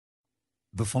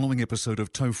The following episode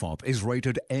of TOEFOP is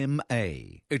rated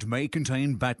MA. It may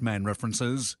contain Batman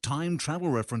references, time travel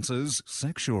references,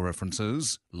 sexual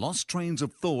references, lost trains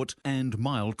of thought, and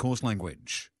mild coarse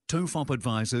language. TOEFOP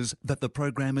advises that the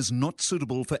program is not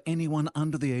suitable for anyone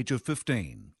under the age of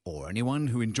 15 or anyone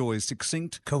who enjoys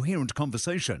succinct, coherent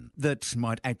conversation that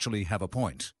might actually have a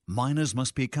point. Minors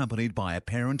must be accompanied by a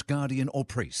parent, guardian, or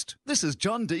priest. This is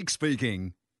John Deek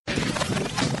speaking.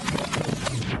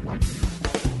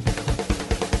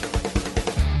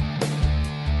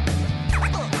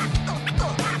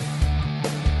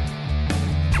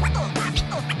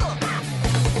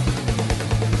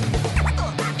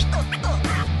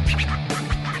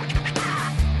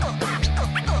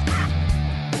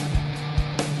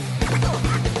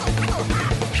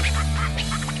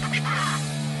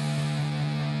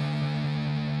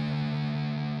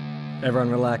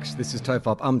 Everyone relax. This is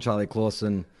TOEFOP. I'm Charlie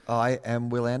Clausen. I am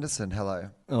Will Anderson. Hello.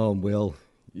 Oh, Will,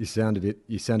 you sound a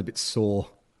bit sore.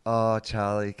 Oh,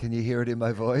 Charlie, can you hear it in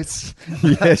my voice?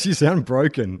 Yes, you sound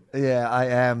broken. Yeah, I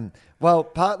am. Well,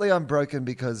 partly I'm broken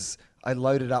because I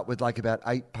loaded up with like about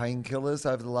 8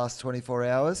 painkillers over the last 24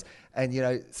 hours. And, you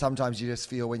know, sometimes you just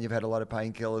feel when you've had a lot of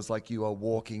painkillers like you are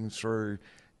walking through,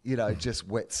 you know, just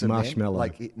wet cement. Marshmallow.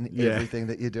 Like everything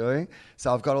that you're doing.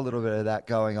 So I've got a little bit of that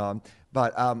going on.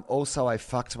 But also I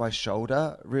fucked my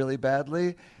shoulder really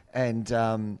badly. And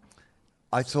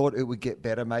I thought it would get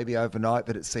better maybe overnight,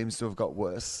 but it seems to have got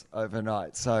worse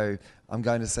overnight. So I'm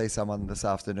going to see someone this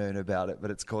afternoon about it, but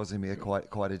it's causing me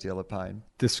quite a deal of pain.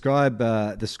 Describe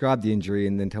the injury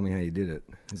and then tell me how you did it.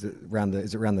 Is it around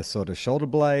the sort of shoulder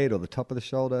blade or the top of the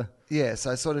shoulder? Yeah,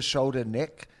 so sort of shoulder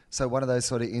neck. So one of those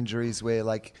sort of injuries where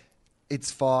like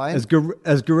it's fine. As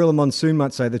Gorilla Monsoon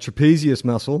might say, the trapezius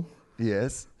muscle.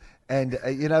 Yes. And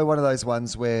you know, one of those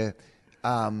ones where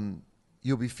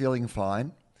you'll be feeling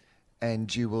fine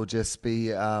and you will just be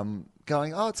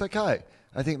going, oh, it's okay.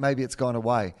 I think maybe it's gone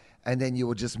away. And then you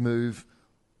will just move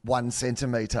 1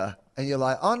 centimetre and you're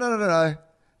like, oh, no.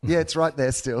 Yeah, it's right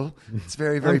there still. It's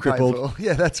very, very painful.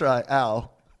 Yeah, that's right.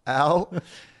 Ow.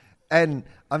 And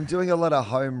I'm doing a lot of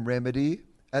home remedy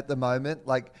at the moment.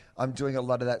 Like I'm doing a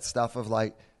lot of that stuff of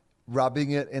like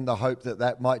rubbing it in the hope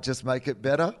that might just make it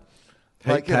better.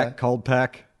 Heat pack, cold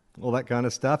pack, all that kind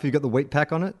of stuff. You got the wheat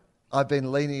pack on it? I've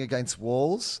been leaning against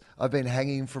walls. I've been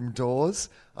hanging from doors.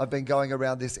 I've been going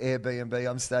around this Airbnb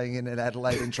I'm staying in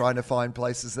Adelaide and trying to find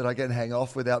places that I can hang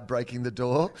off without breaking the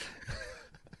door.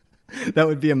 That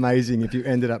would be amazing if you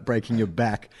ended up breaking your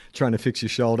back trying to fix your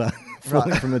shoulder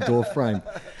falling from a door frame.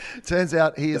 Turns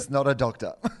out he is not a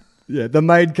doctor. Yeah, the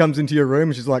maid comes into your room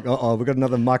and she's like, uh-oh, we've got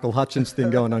another Michael Hutchins thing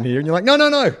going on here. And you're like, no,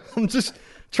 I'm just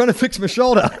trying to fix my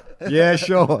shoulder. Yeah,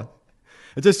 sure.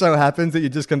 It just so happens that you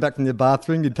just come back from your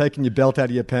bathroom, you're taking your belt out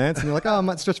of your pants, and you're like, oh, I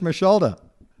might stretch my shoulder.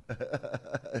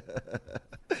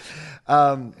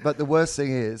 But the worst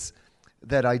thing is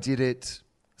that I did it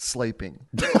sleeping.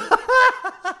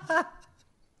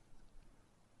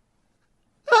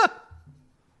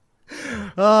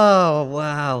 Oh,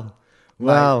 wow.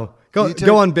 Wow.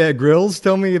 Go on, Bear Grylls.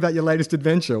 Tell me about your latest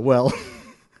adventure. Well,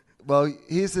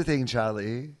 here's the thing,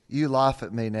 Charlie. You laugh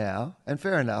at me now, and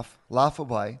fair enough, laugh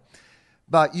away.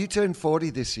 But you turned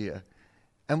 40 this year.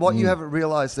 And what you haven't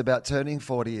realised about turning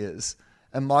 40 is,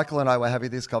 and Michael and I were having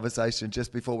this conversation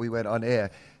just before we went on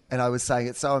air, and I was saying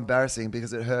it's so embarrassing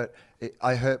because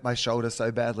I hurt my shoulder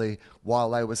so badly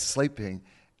while I was sleeping.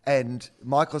 And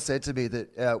Michael said to me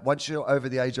that once you're over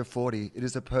the age of 40, it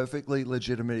is a perfectly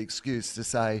legitimate excuse to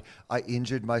say, I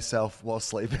injured myself while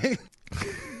sleeping.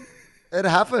 It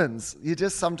happens. You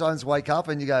just sometimes wake up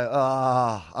and you go,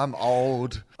 I'm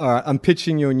old. All right, I'm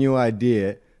pitching you a new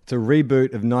idea. It's a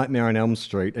reboot of Nightmare on Elm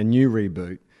Street, a new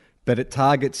reboot, but it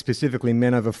targets specifically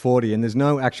men over 40, and there's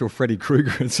no actual Freddy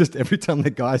Krueger. It's just every time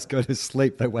the guys go to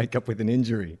sleep, they wake up with an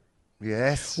injury.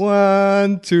 Yes.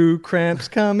 1, 2, cramps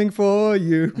coming for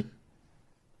you.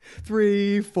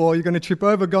 3, 4, you're going to trip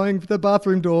over going for the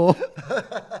bathroom door.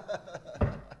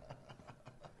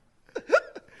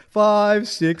 5,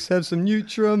 6, have some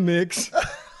Nutramix.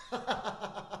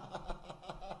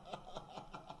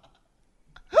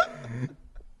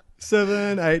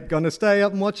 7, 8, gonna stay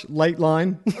up and watch Late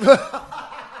Line.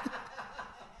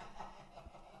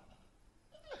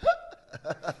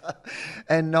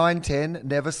 And 9, 10,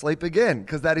 never sleep again,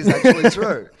 because that is actually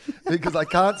true. Because I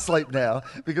can't sleep now,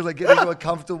 because I get into a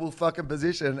comfortable fucking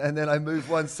position and then I move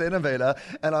 1 centimetre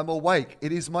and I'm awake.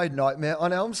 It is my Nightmare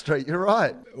on Elm Street. You're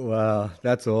right. Wow,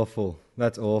 that's awful.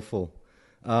 That's awful.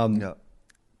 Yeah.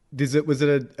 Was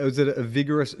it a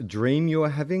vigorous dream you were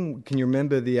having? Can you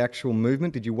remember the actual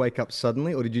movement? Did you wake up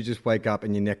suddenly, or did you just wake up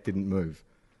and your neck didn't move?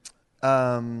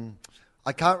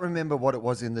 I can't remember what it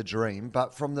was in the dream,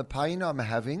 but from the pain I'm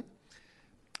having,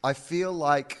 I feel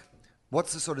like,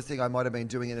 what's the sort of thing I might have been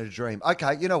doing in a dream?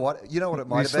 Okay, you know what? You know what it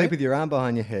might You have sleep been? with your arm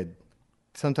behind your head.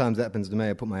 Sometimes that happens to me.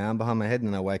 I put my arm behind my head and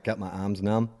then I wake up, my arm's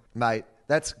numb. Mate,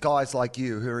 that's guys like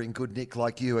you who are in good nick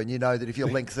like you, and you know that if you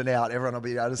lengthen out, everyone will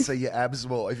be able to see your abs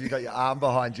more if you've got your arm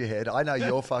behind your head. I know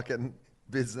your fucking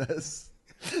business.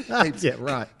 Yeah,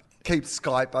 right. Keep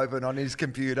Skype open on his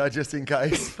computer just in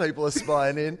case people are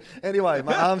spying in. Anyway,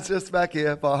 my arm's just back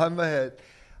here behind my head.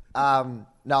 No,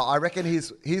 I reckon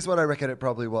here's what I reckon it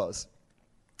probably was.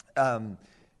 The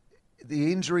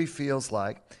injury feels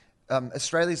like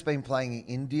Australia's been playing in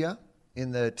India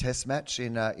in the Test match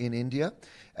in India,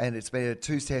 and it's been a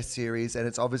 2-test series, and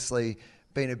it's obviously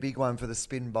been a big one for the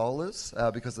spin bowlers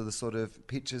because of the sort of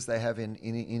pitches they have in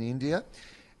India.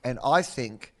 And I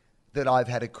think that I've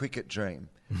had a cricket dream.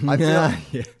 I feel,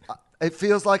 Yeah. It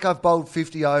feels like I've bowled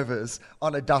 50 overs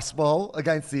on a dust bowl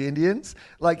against the Indians.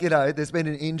 Like, you know, there's been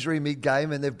an injury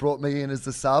mid-game and they've brought me in as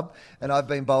the sub, and I've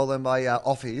been bowling my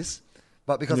offies.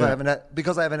 But because I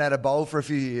haven't had a bowl for a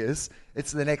few years,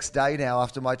 it's the next day now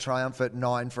after my triumphant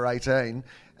 9 for 18,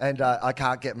 and I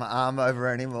can't get my arm over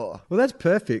anymore. Well, that's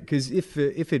perfect because if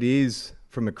it is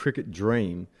from a cricket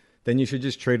dream, then you should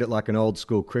just treat it like an old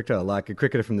school cricketer, like a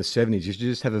cricketer from the 70s. You should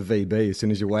just have a VB as soon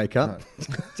as you wake up.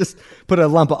 Just put a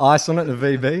lump of ice on it and a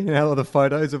VB. You know, all the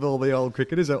photos of all the old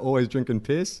cricketers are always drinking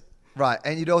piss. Right,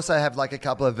 and you'd also have like a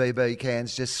couple of VB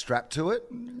cans just strapped to it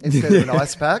instead of an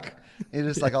ice pack. You're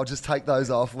just like, I'll just take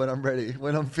those off when I'm ready,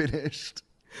 when I'm finished.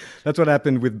 That's what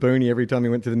happened with Booney every time he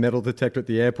went to the metal detector at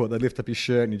the airport. They'd lift up his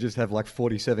shirt and he'd just have like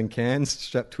 47 cans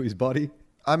strapped to his body.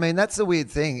 I mean, that's the weird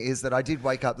thing, is that I did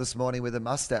wake up this morning with a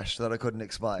mustache that I couldn't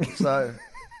explain. So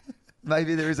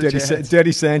maybe there is a chance.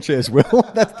 Dirty Sanchez, Will.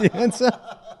 That's the answer.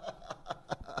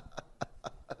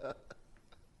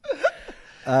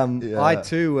 Yeah. I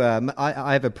too,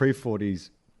 I have a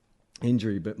pre-40s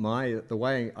injury, but the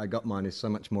way I got mine is so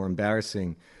much more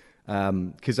embarrassing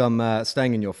because I'm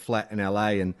staying in your flat in LA,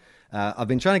 and I've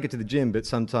been trying to get to the gym, but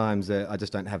sometimes I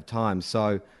just don't have time.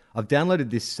 So I've downloaded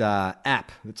this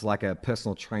app. It's like a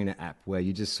personal trainer app where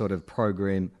you just sort of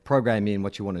program in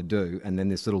what you want to do, and then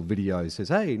this little video says,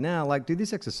 "Hey, now like do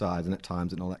this exercise," and at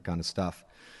times and all that kind of stuff.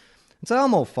 And so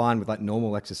I'm all fine with like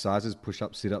normal exercises,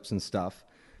 push-ups, sit-ups, and stuff.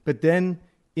 But then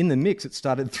in the mix, it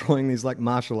started throwing these like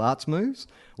martial arts moves,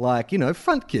 like, you know,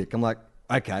 front kick. I'm like,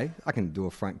 okay, I can do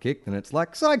a front kick. And it's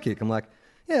like side kick. I'm like,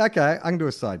 yeah, okay, I can do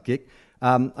a side kick.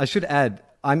 I should add,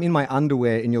 I'm in my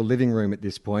underwear in your living room at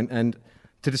this point, and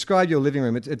to describe your living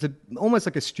room, it's almost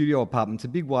like a studio apartment. It's a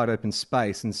big wide open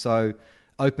space, and so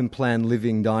open plan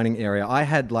living dining area. I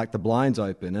had like the blinds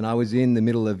open, and I was in the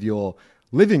middle of your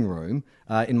living room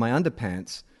in my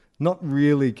underpants, not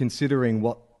really considering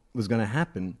what was going to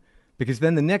happen, because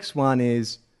then the next one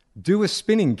is do a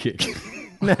spinning kick.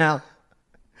 Now,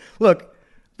 look,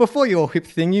 before your hip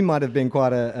thing, you might have been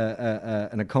quite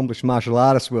an accomplished martial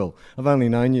artist, Will. I've only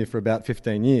known you for about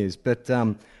 15 years, but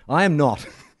I am not.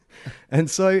 And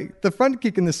so the front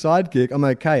kick and the side kick, I'm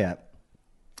okay at.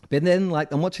 But then,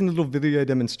 like, I'm watching the little video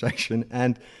demonstration,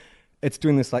 and it's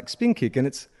doing this, like, spin kick, and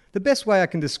it's the best way I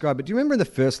can describe it. Do you remember in the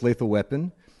first Lethal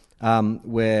Weapon,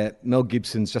 where Mel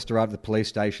Gibson's just arrived at the police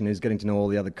station, he's getting to know all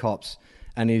the other cops,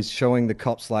 and he's showing the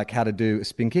cops, like, how to do a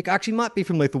spin kick? Actually, it might be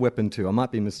from Lethal Weapon 2. I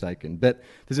might be mistaken. But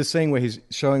there's a scene where he's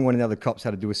showing one of the other cops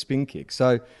how to do a spin kick.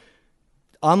 So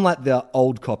I'm like the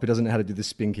old cop who doesn't know how to do the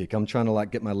spin kick. I'm trying to,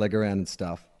 like, get my leg around and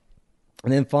stuff.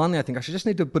 And then finally, I think I should just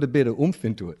need to put a bit of oomph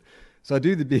into it. So I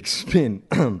do the big spin.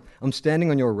 I'm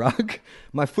standing on your rug.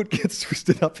 My foot gets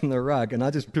twisted up in the rug, and I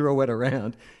just pirouette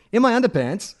around in my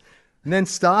underpants, and then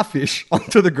starfish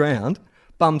onto the ground,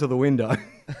 bum to the window.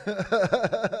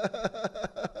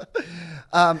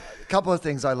 A couple of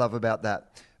things I love about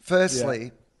that.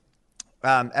 Firstly,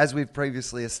 as we've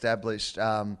previously established,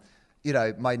 you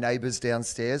know, my neighbours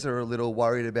downstairs are a little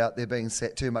worried about there being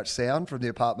too much sound from the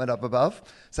apartment up above.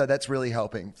 So that's really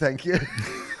helping. Thank you.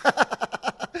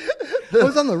 I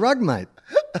was on the rug, mate.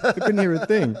 I couldn't hear a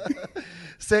thing.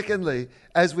 Secondly,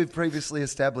 as we've previously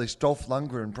established, Dolph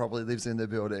Lundgren probably lives in the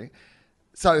building.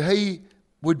 So he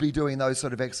would be doing those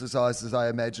sort of exercises, I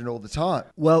imagine, all the time.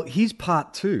 Well, here's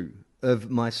part 2 of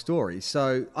my story.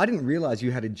 So I didn't realise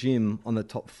you had a gym on the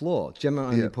top floor. Gemma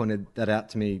only pointed that out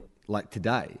to me like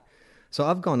today. So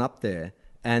I've gone up there,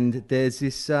 and there's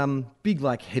this big,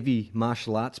 like, heavy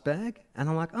martial arts bag. And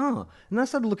I'm like, oh. And I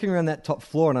started looking around that top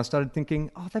floor, and I started thinking,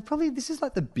 oh, this is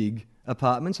like the big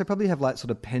apartments. They probably have, like,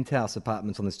 sort of penthouse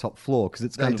apartments on this top floor, because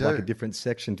it's kind of like a different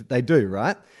section. They do,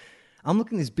 right? I'm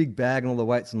looking at this big bag and all the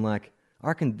weights, and like, I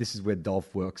reckon this is where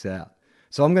Dolph works out.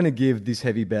 So I'm going to give this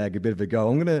heavy bag a bit of a go.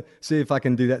 I'm going to see if I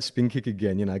can do that spin kick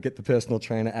again, get the personal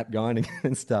trainer app going again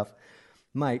and stuff.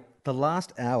 Mate, the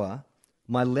last hour,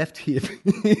 my left hip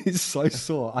is so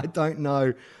sore. I don't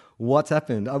know what's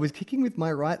happened. I was kicking with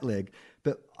my right leg,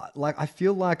 but I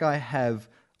feel like I have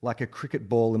like a cricket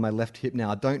ball in my left hip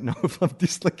now. I don't know if I've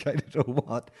dislocated or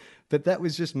what, but that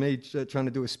was just me trying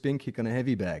to do a spin kick on a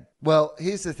heavy bag. Well,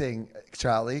 here's the thing,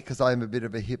 Charlie, because I'm a bit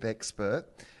of a hip expert.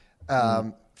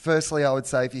 Firstly, I would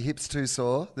say if your hip's too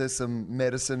sore, there's some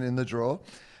medicine in the drawer.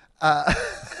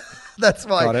 That's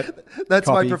my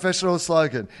professional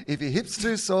slogan. If your hip's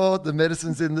too sore, the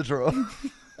medicine's in the drawer.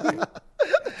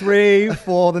 3,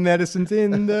 4, the medicine's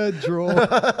in the drawer.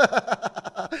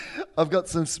 I've got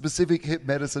some specific hip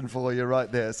medicine for you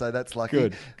right there, so that's lucky.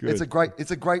 Good.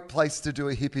 It's a great place to do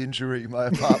a hip injury, my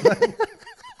apartment.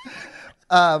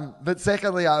 But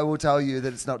secondly, I will tell you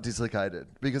that it's not dislocated,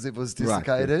 because if it was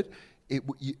dislocated,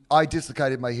 I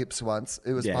dislocated my hips once.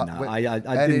 It was I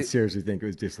didn't seriously think it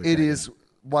was dislocated. It is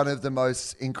one of the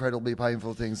most incredibly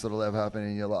painful things that'll ever happen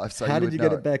in your life. So how did you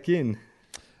get it back in?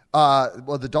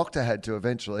 Well, the doctor had to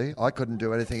eventually. I couldn't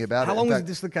do anything about it. How long was it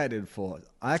dislocated for?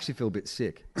 I actually feel a bit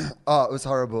sick. Oh, it was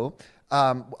horrible.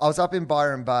 I was up in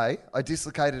Byron Bay. I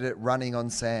dislocated it running on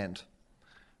sand.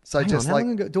 So Hang on, how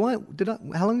long ago?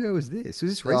 How long ago was this?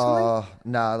 Was this recently?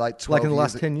 No, like 12 Like in the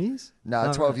years last 10 years?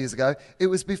 No, 12 years ago. It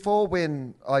was before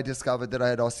when I discovered that I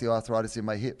had osteoarthritis in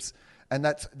my hips. And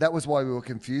that was why we were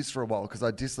confused for a while, because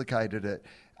I dislocated it.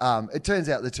 It turns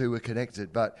out the two were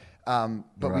connected, but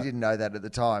we didn't know that at the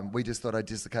time. We just thought I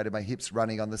dislocated my hips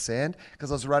running on the sand,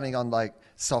 because I was running on like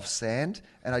soft sand,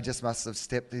 and I just must have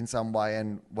stepped in some way,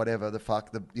 and whatever the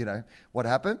fuck, what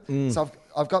happened. So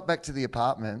I've got back to the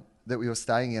apartment that we were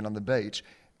staying in on the beach,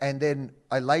 and then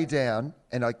I lay down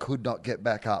and I could not get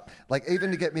back up. Like,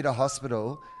 even to get me to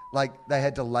hospital, like, they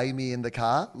had to lay me in the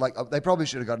car. Like, they probably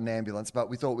should have got an ambulance, but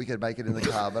we thought we could make it in the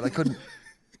car, but I couldn't.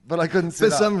 But I couldn't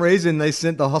sit For some reason, they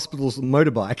sent the hospital's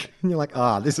motorbike. And you're like,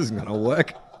 this isn't going to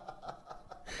work.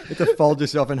 You have to fold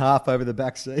yourself in half over the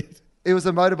back seat. It was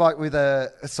a motorbike with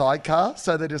a sidecar,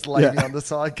 so they just laid me on the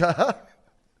sidecar.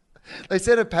 They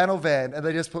said a panel van, and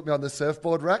they just put me on the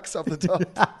surfboard racks off the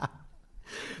top.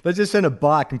 They just sent a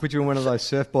bike and put you in one of those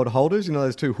surfboard holders,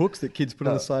 those two hooks that kids put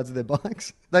on the sides of their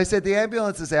bikes. They said the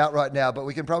ambulance is out right now, but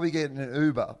we can probably get an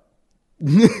Uber.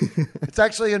 It's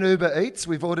actually an Uber Eats.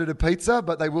 We've ordered a pizza,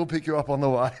 but they will pick you up on the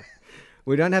way.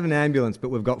 We don't have an ambulance, but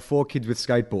we've got 4 kids with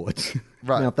skateboards.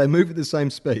 Right. Now, if they move at the same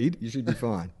speed, you should be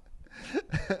fine.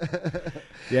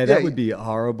 That would be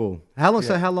horrible. How long? Yeah.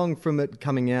 So how long from it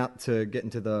coming out to getting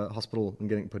to the hospital and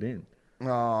getting put in?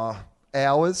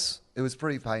 Hours. It was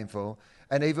pretty painful.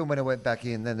 And even when I went back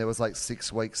in, then there was like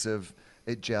 6 weeks of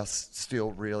it just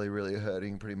still really, really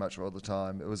hurting pretty much all the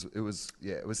time. It was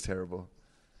terrible.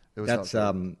 It was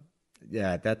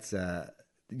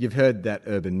you've heard that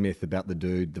urban myth about the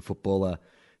dude, the footballer,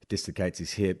 dislocates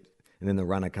his hip, and then the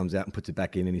runner comes out and puts it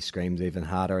back in, and he screams even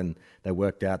harder, and they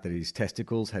worked out that his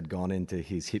testicles had gone into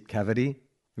his hip cavity.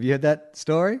 Have you heard that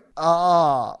story?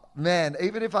 Oh, man,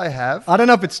 even if I have... I don't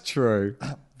know if it's true,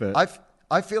 but...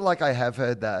 I feel like I have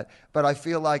heard that, but I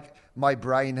feel like my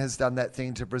brain has done that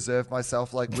thing to preserve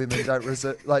myself, like women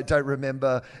don't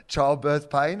remember childbirth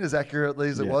pain as accurately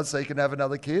as it was, so you can have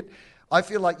another kid. I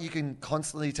feel like you can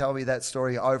constantly tell me that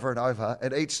story over and over,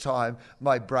 and each time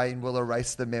my brain will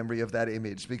erase the memory of that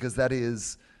image, because that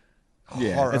is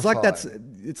horrifying.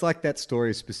 It's like that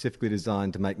story is specifically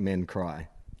designed to make men cry.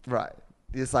 Right.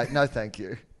 It's like, no, thank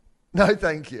you. No,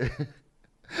 thank you.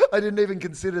 I didn't even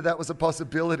consider that was a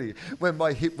possibility when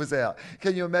my hip was out.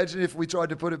 Can you imagine if we tried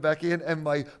to put it back in and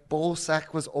my ball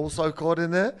sack was also caught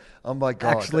in there? Oh, my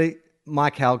God. Actually,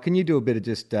 Mike Howell, can you do a bit of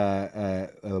just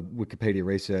Wikipedia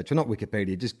research? Or not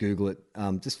Wikipedia, just Google it.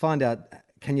 Just find out,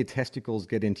 can your testicles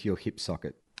get into your hip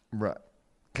socket? Right.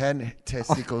 Can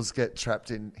testicles get trapped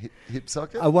in hip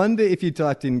socket? I wonder if you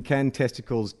typed in, can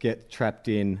testicles get trapped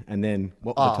in, and then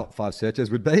what the top 5 searches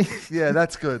would be. Yeah,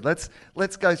 that's good. Let's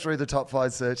go through the top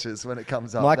 5 searches when it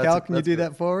comes up. Michael, can you do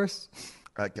that for us?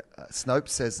 Okay. Snopes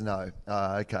says no.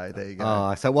 Okay, there you go.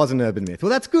 Oh, so it was an urban myth. Well,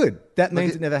 that's good. That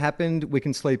means it never happened. We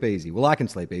can sleep easy. Well, I can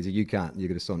sleep easy. You can't. You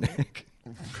got a sore neck.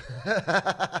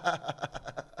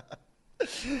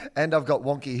 And I've got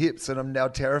wonky hips, and I'm now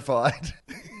terrified.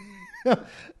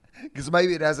 Because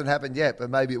maybe it hasn't happened yet,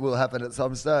 but maybe it will happen at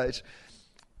some stage.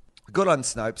 Good on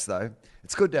Snopes, though.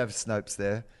 It's good to have Snopes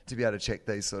there to be able to check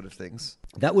these sort of things.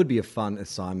 That would be a fun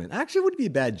assignment. Actually, it wouldn't be a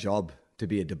bad job to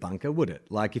be a debunker, would it?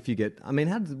 Like, if you get... I mean,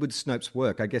 how would Snopes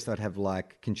work? I guess they'd have,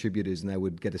 like, contributors, and they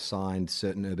would get assigned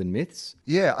certain urban myths.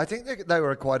 Yeah, I think they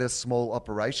were quite a small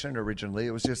operation originally.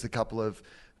 It was just a couple of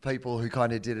people who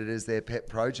kind of did it as their pet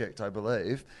project, I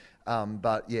believe.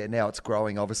 But yeah, now it's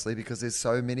growing, obviously, because there's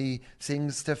so many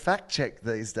things to fact check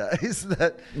these days.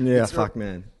 That Yeah, fuck,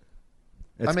 man.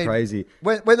 It's crazy.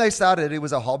 When they started, it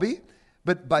was a hobby,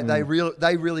 but they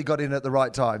really got in at the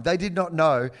right time. They did not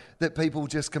know that people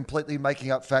just completely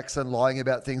making up facts and lying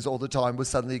about things all the time was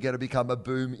suddenly going to become a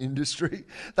boom industry.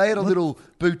 They had a little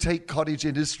boutique cottage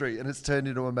industry, and it's turned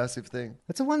into a massive thing.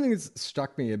 That's the one thing that's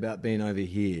struck me about being over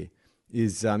here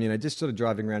is, just sort of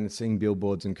driving around and seeing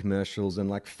billboards and commercials,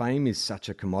 and like fame is such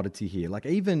a commodity here. Like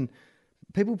even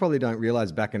people probably don't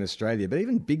realize back in Australia, but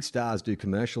even big stars do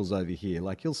commercials over here.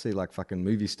 Like you'll see like fucking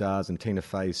movie stars and Tina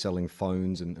Fey selling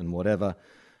phones and whatever.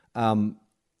 You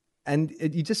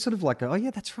just sort of like, oh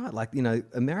yeah, that's right. Like,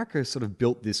 America has sort of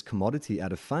built this commodity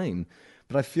out of fame.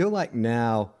 But I feel like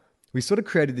now we sort of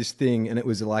created this thing and it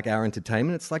was like our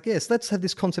entertainment. It's like, yes, let's have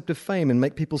this concept of fame and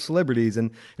make people celebrities,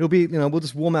 and it'll be, we'll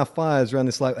just warm our fires around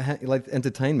this like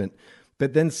entertainment.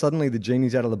 But then suddenly the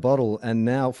genie's out of the bottle, and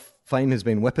now fame has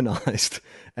been weaponized,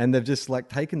 and they've just like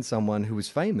taken someone who was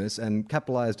famous and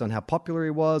capitalized on how popular he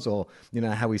was, or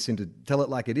how we seem to tell it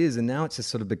like it is, and now it's just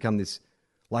sort of become this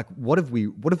like, what have we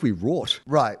wrought?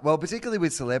 Right. Well, particularly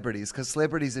with celebrities, because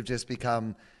celebrities have just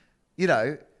become,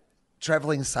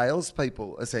 traveling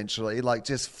salespeople, essentially, like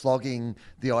just flogging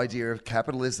the idea of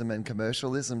capitalism and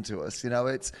commercialism to us.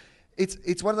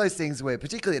 It's one of those things where,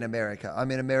 particularly in America,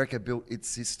 America built its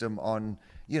system on,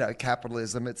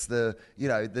 capitalism. It's the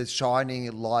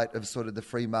shining light of sort of the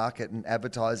free market and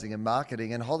advertising and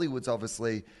marketing. And Hollywood's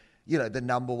obviously, the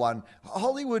number one.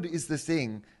 Hollywood is the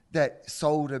thing that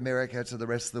sold America to the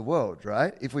rest of the world,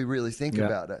 right? If we really think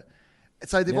about it.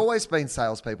 So they've always been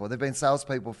salespeople. They've been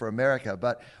salespeople for America.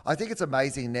 But I think it's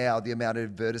amazing now the amount of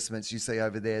advertisements you see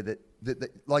over there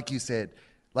that like you said,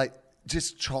 like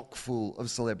just chock full of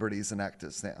celebrities and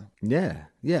actors now. Yeah.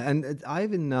 And I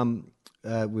even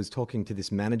was talking to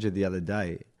this manager the other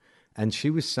day, and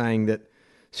she was saying that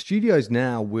studios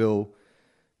now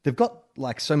they've got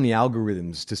like so many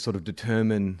algorithms to sort of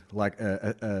determine like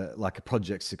a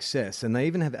project's success. And they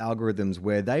even have algorithms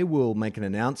where they will make an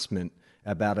announcement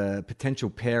about a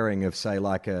potential pairing of, say,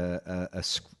 like a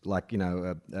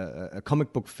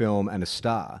comic book film and a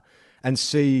star, and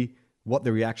see what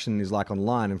the reaction is like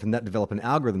online, and from that develop an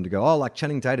algorithm to go, oh, like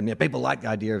Channing Tatum. Yeah, people like the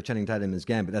idea of Channing Tatum as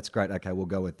Gambit. That's great. Okay, we'll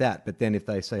go with that. But then if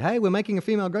they say, hey, we're making a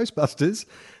female Ghostbusters,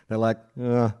 they're like,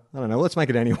 I don't know, let's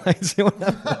make it anyway. See what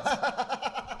happens.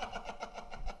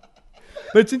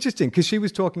 But it's interesting because she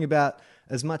was talking about,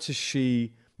 as much as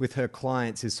she, with her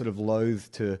clients, is sort of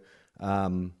loath to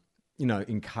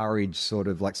encourage sort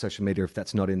of like social media if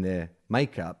that's not in their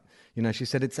makeup. She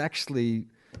said it's actually,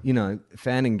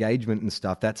 fan engagement and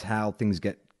stuff. That's how things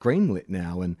get greenlit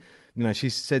now. And, she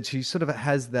said she sort of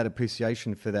has that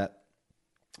appreciation for that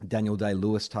Daniel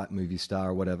Day-Lewis type movie star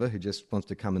or whatever, who just wants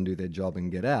to come and do their job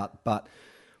and get out. But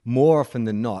more often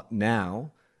than not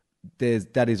now,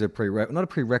 that is not a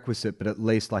prerequisite, but at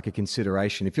least like a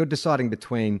consideration. If you're deciding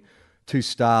between two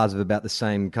stars of about the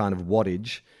same kind of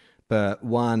wattage, but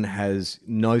one has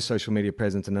no social media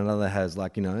presence and another has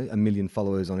like, 1 million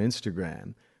followers on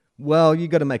Instagram, well, you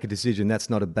got to make a decision. That's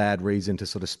not a bad reason to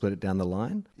sort of split it down the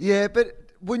line. Yeah, but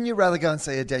wouldn't you rather go and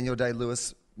see a Daniel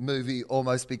Day-Lewis movie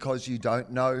almost because you don't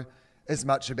know as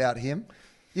much about him?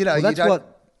 You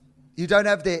don't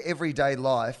have their everyday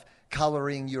life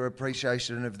colouring your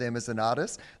appreciation of them as an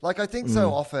artist. Like, I think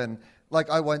so often, like,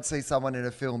 I won't see someone in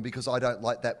a film because I don't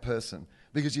like that person,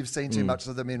 because you've seen too much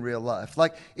of them in real life.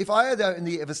 Like, if I had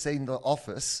only ever seen The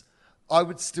Office, I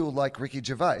would still like Ricky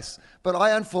Gervais. But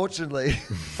I unfortunately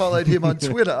followed him on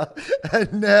Twitter,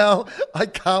 and now I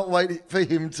can't wait for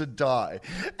him to die.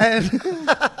 And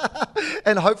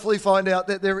and hopefully find out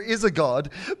that there is a God,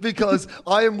 because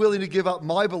I am willing to give up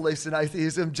my beliefs in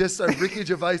atheism just so Ricky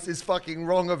Gervais is fucking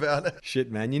wrong about it.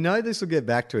 Shit, man. This will get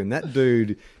back to him. That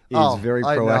dude is very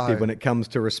proactive when it comes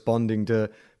to responding to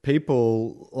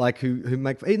people like who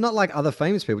make, not like other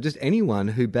famous people, just anyone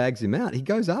who bags him out. He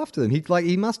goes after them.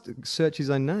 He must search his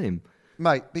own name,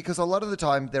 mate, because a lot of the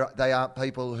time they aren't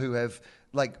people who have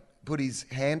like put his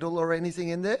handle or anything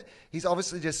in there. He's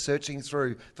obviously just searching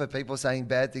through for people saying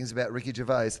bad things about Ricky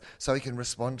Gervais so he can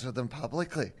respond to them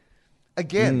publicly.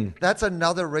 Again, that's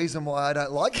another reason why I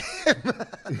don't like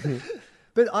him.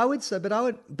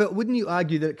 But wouldn't you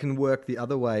argue that it can work the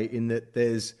other way, in that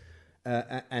there's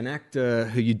an actor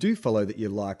who you do follow that you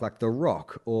like The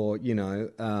Rock, or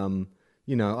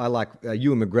I like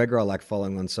Ewan McGregor. I like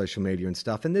following on social media and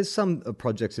stuff. And there's some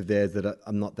projects of theirs that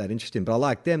I'm not that interested in, but I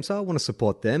like them, so I want to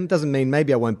support them. Doesn't mean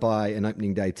maybe I won't buy an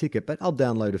opening day ticket, but I'll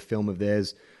download a film of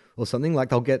theirs or something. Like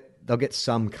they'll get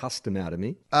some custom out of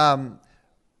me.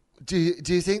 Do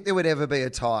you think there would ever be a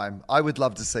time, I would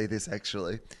love to see this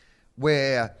actually,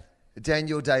 where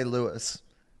Daniel Day-Lewis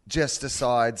just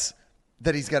decides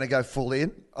that he's going to go full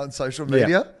in on social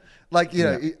media? Like, you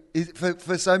know,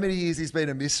 for so many years he's been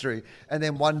a mystery. And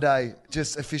then one day,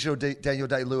 just official Daniel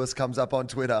Day-Lewis comes up on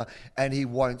Twitter and he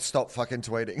won't stop fucking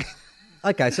tweeting.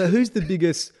 Okay, so who's the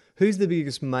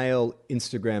biggest male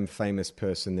Instagram famous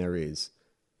person there is?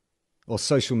 Or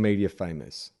social media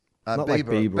famous? Not like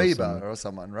Bieber or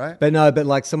someone, right? But no, but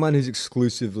like someone who's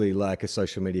exclusively like a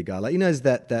social media guy. Like, you know, is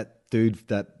that dude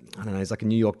that, I don't know, he's like a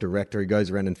New York director. He goes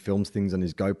around and films things on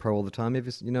his GoPro all the time.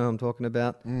 You know who I'm talking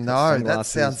about? No, that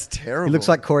sounds terrible. He looks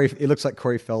like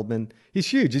Corey Feldman. He's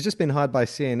huge. He's just been hired by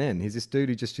CNN. He's this dude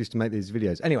who just used to make these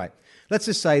videos. Anyway, let's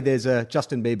just say there's a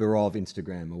Justin Bieber of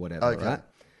Instagram or whatever, Okay. right?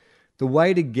 The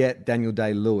way to get Daniel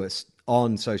Day-Lewis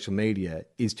on social media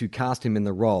is to cast him in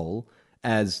the role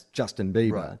as Justin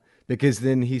Bieber. Right. Because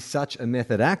then he's such a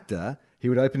method actor, he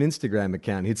would open an Instagram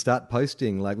account. He'd start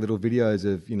posting like little videos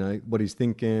of, you know, what he's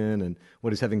thinking and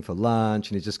what he's having for lunch.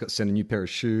 And he's just got sent a new pair of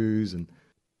shoes. And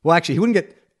well, actually, he wouldn't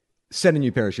get sent a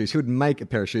new pair of shoes. He would make a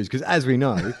pair of shoes because, as we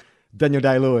know, Daniel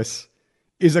Day-Lewis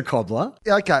is a cobbler.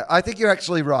 Okay, I think you're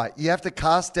actually right. You have to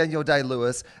cast Daniel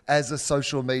Day-Lewis as a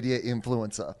social media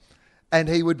influencer. And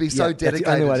he would be so That's dedicated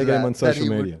the only way to to get him that on that social he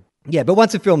would- media. Yeah, but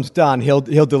once the film's done, he'll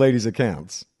delete his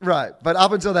accounts. Right. But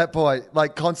up until that point,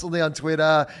 like constantly on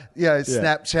Twitter, you know,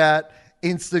 Snapchat,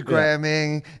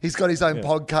 Instagramming, he's got his own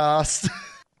podcast.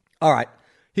 All right,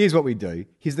 here's what we do.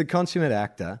 He's the consummate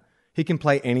actor. He can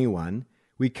play anyone.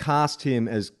 We cast him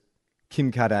as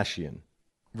Kim Kardashian.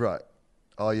 Right.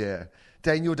 Oh, yeah.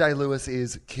 Daniel Day-Lewis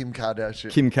is Kim Kardashian.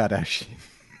 Kim Kardashian.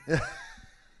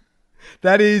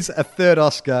 That is a third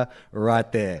Oscar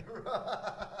right there.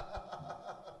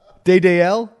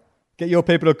 DDL, get your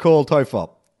people to call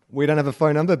Tofop. We don't have a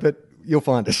phone number, but you'll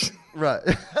find us. Right.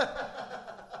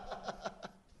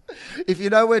 If you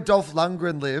know where Dolph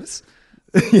Lundgren lives,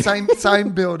 same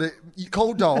building. You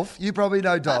call Dolph. You probably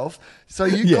know Dolph. So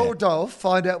you call Dolph,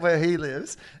 find out where he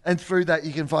lives, and through that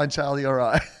you can find Charlie or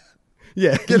I.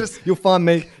 Yeah, you'll find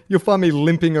me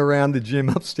limping around the gym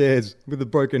upstairs with a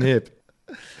broken hip.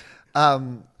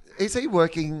 Is he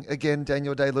working again,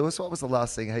 Daniel Day-Lewis? What was the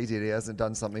last thing he did? He hasn't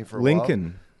done something for a while.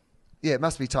 Lincoln. Yeah, it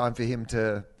must be time for him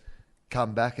to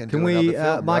come back and Can do we,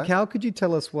 another film, Mike right? Howell, could you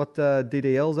tell us what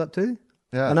DDL's up to?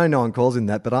 Yeah. I know no one calls him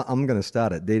that, but I'm going to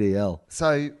start it, DDL.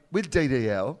 So with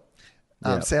DDL,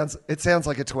 Yeah. it sounds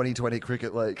like a 2020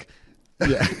 cricket league.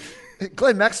 Yeah.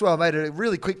 Glenn Maxwell made a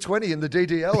really quick 20 in the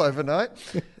DDL overnight.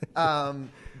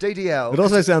 DDL. It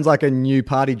also sounds like a new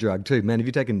party drug too. Man, have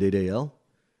you taken DDL?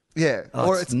 Yeah.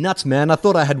 Oh, it's nuts, man. I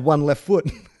thought I had one left foot.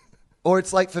 Or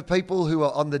it's like for people who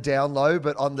are on the down low,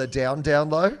 but on the down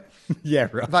low. Yeah,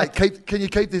 right. Mate, can you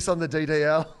keep this on the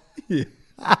DDL? Yeah.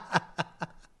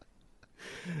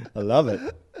 I love it.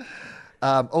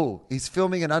 He's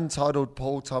filming an untitled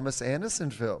Paul Thomas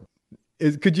Anderson film.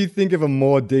 Could you think of a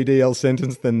more DDL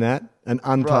sentence than that? An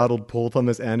untitled Paul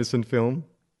Thomas Anderson film?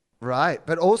 Right.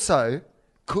 But also,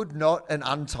 could not an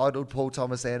untitled Paul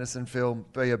Thomas Anderson film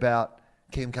be about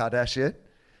Kim Kardashian?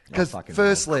 Because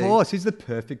firstly, of course, he's the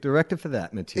perfect director for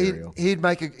that material. he'd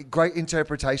make a great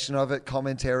interpretation of it,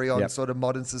 commentary on sort of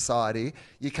modern society.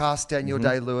 You cast Daniel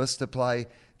Day-Lewis to play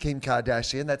Kim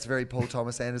Kardashian. That's a very Paul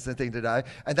Thomas Anderson thing today.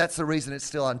 And that's the reason it's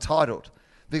still untitled.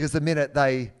 Because the minute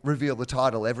they reveal the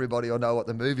title, everybody will know what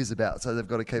the movie's about. So they've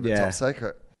got to keep it top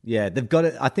secret. Yeah, they've got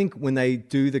it. I think when they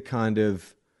do the kind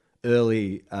of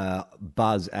early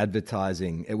buzz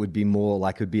advertising, it would be more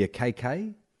like it would be a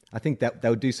KK. I think that they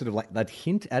would do sort of like, they'd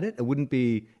hint at it. It wouldn't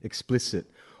be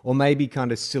explicit. Or maybe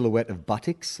kind of silhouette of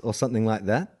buttocks or something like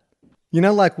that. You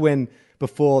know, like when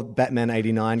before Batman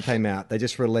 89 came out, they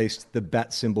just released the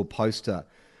bat symbol poster.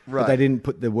 Right. But they didn't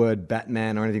put the word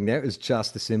Batman or anything there. It was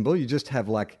just the symbol. You just have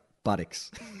like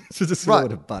buttocks. It's just a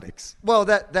silhouette of buttocks. Well,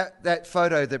 that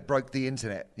photo that broke the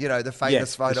internet, you know, the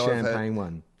famous photo the of her. champagne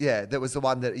one. Yeah, that was the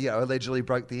one that, you know, allegedly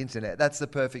broke the internet. That's the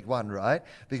perfect one, right?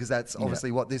 Because that's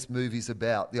obviously what this movie's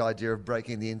about, the idea of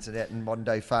breaking the internet and modern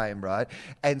day fame, right?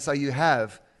 And so you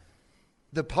have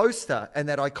the poster and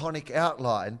that iconic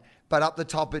outline, but up the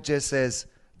top it just says,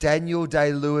 Daniel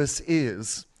Day-Lewis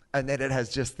is, and then it has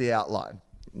just the outline.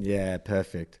 Yeah,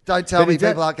 perfect. Don't tell me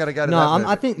people aren't going to go to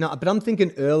that movie. But I'm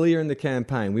thinking earlier in the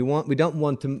campaign. We don't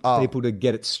want people to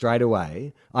get it straight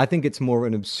away. I think it's more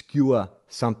an obscure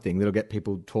something that'll get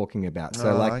people talking about.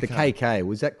 So, the KK,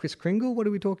 was that Kris Kringle? What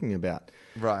are we talking about?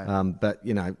 Right. But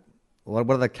you know, what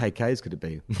other KKs could it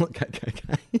be? What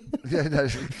KKK? Yeah, no.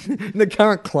 In the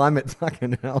current climate,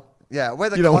 fucking hell. Yeah, we're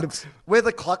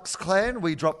the Klux Klan.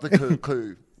 We drop the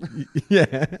coup.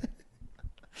 Yeah.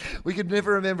 We could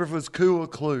never remember if it was Coup or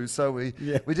Clue, so we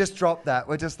just dropped that.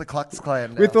 We're just the Klux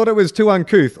Klan now. We thought it was too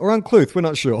uncouth or uncouth. We're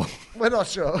not sure. We're not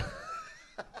sure.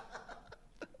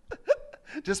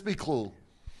 Just be cool.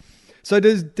 So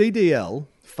does DDL,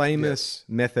 famous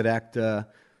method actor,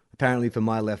 apparently for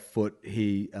My Left Foot,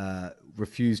 he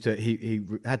refused to, he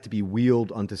had to be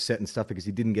wheeled onto set and stuff because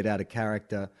he didn't get out of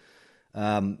character.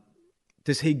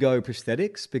 Does he go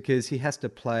prosthetics? Because he has to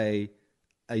play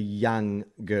a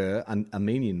younger, an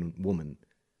Armenian woman.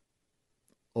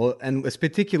 And it's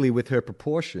particularly with her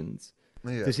proportions.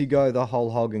 Yeah. Does he go the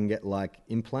whole hog and get like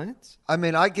implants? I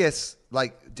mean, I guess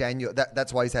like Daniel,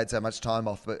 that's why he's had so much time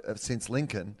off since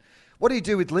Lincoln. What do you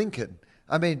do with Lincoln?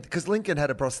 I mean, because Lincoln had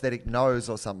a prosthetic nose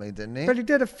or something, didn't he? But he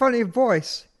did a funny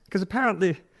voice because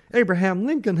apparently Abraham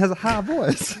Lincoln has a high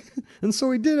voice. And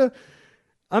so he did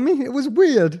it was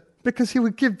weird because he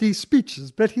would give these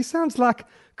speeches, but he sounds like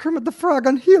Kermit the Frog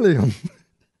on helium.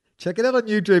 Check it out on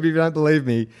YouTube if you don't believe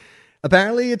me.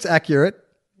 Apparently it's accurate.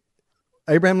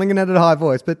 Abraham Lincoln had a high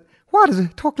voice, but why does he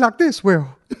talk like this, Will?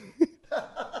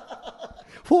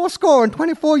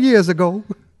 24 years ago.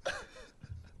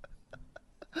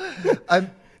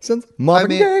 Since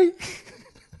Marvin Gaye.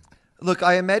 Look,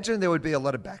 I imagine there would be a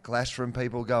lot of backlash from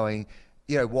people going,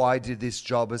 why did this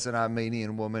job as an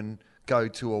Armenian woman go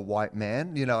to a white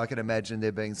man? I can imagine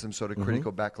there being some sort of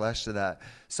critical backlash to that.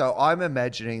 So I'm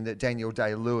imagining that Daniel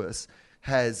Day-Lewis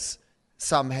has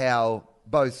somehow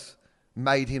both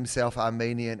made himself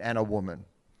Armenian and a woman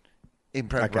in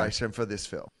preparation for this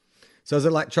film. So is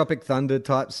it like Tropic Thunder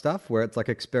type stuff where it's like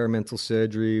experimental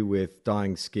surgery with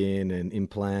dying skin and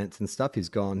implants and stuff? He's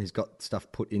got stuff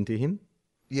put into him?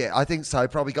 Yeah, I think so.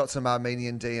 Probably got some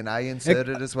Armenian DNA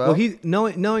inserted as well. Well,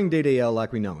 knowing DDL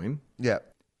like we know him,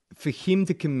 for him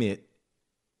to commit,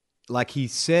 like he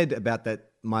said about that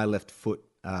My Left Foot,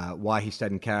 why he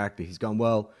stayed in character, he's gone,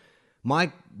 well,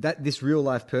 this real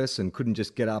life person couldn't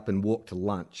just get up and walk to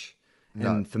lunch.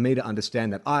 And for me to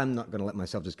understand that, I'm not going to let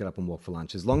myself just get up and walk for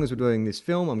lunch. As long as we're doing this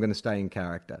film, I'm going to stay in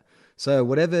character. So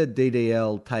whatever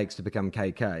DDL takes to become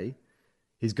KK,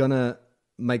 he's going to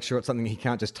make sure it's something he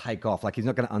can't just take off. Like he's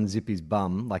not going to unzip his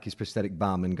bum, like his prosthetic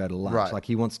bum, and go to lunch. Right. Like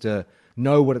he wants to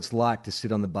know what it's like to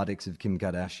sit on the buttocks of Kim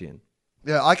Kardashian.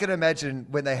 Yeah, I can imagine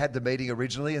when they had the meeting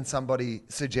originally and somebody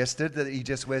suggested that he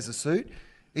just wears a suit,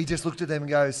 he just looked at them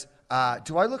and goes,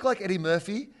 do I look like Eddie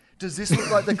Murphy? Does this look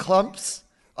like the Clumps?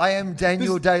 I am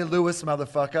Daniel Day-Lewis,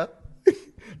 motherfucker.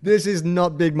 This is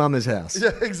not Big Mama's house.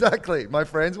 Yeah, exactly, my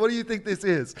friends. What do you think this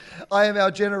is? I am our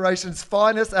generation's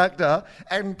finest actor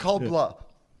and cobbler.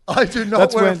 Yeah. I do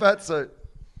not wear a fat suit.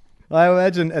 I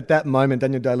imagine at that moment,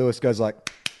 Daniel Day-Lewis goes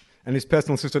like, and his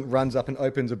personal assistant runs up and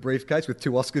opens a briefcase with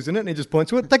 2 Oscars in it, and he just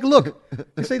points to it. Take a look.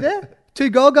 You see there? 2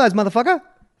 gold guys, motherfucker.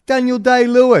 Daniel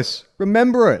Day-Lewis.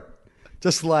 Remember it.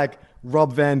 Just like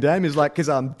Rob Van Dam is like, because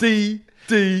I'm DDL.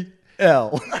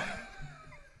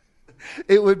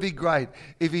 It would be great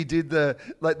if he did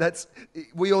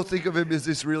we all think of him as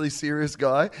this really serious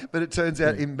guy, but it turns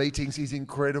out in meetings he's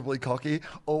incredibly cocky,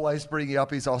 always bringing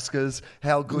up his Oscars,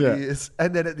 how good he is.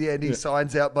 And then at the end he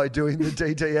signs out by doing the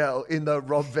DDL in the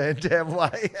Rob Van Dam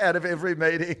way out of every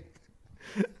meeting.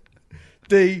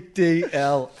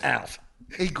 DDL out.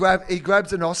 He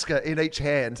grabs an Oscar in each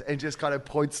hand and just kind of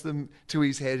points them to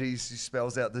his head. He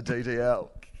spells out the DDL.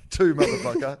 2,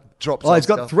 motherfucker. Drops he's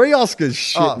got 3 Oscars.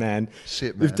 Shit, man.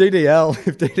 If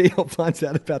DDL finds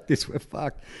out about this, we're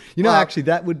fucked. Actually,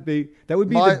 that would be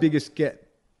the biggest get.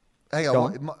 Hang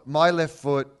on. My Left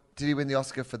Foot, did he win the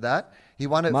Oscar for that? He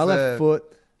won it My for... Left Foot,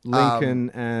 Lincoln,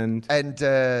 and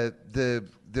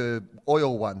the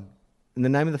oil one. In the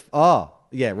name of the... Oh,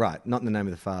 yeah, right. Not in the name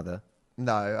of the father.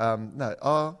 No.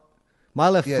 Oh. My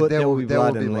Left Foot, There Will Be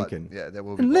Blood, and Lincoln. Yeah, There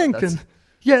Will Be Blood. Lincoln.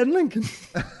 Yeah, in Lincoln.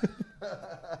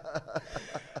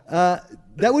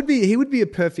 He would be a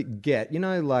perfect get.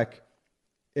 Like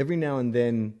every now and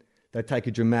then they take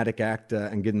a dramatic actor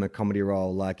and give them a comedy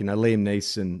role, like, Liam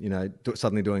Neeson,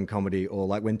 suddenly doing comedy, or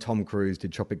like when Tom Cruise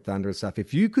did Tropic Thunder and stuff.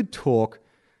 If you could talk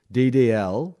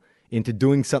DDL into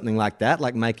doing something like that,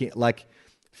 like making, like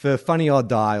for Funny or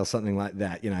Die or something like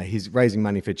that, he's raising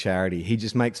money for charity. He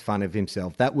just makes fun of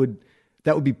himself. That would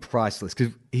be priceless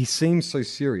because he seems so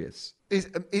serious.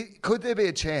 Could there be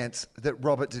a chance that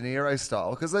Robert De Niro style,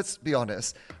 because let's be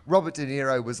honest, Robert De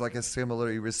Niro was like a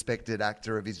similarly respected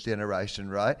actor of his generation,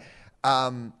 right?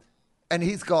 And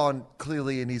he's gone,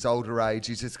 clearly in his older age,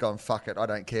 he's just gone, fuck it, I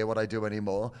don't care what I do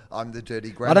anymore. I'm the dirty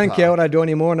grandpa. I don't care what I do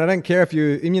anymore, and I don't care if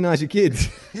you immunise your kids.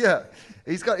 Yeah,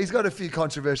 he's got a few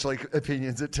controversial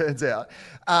opinions, it turns out.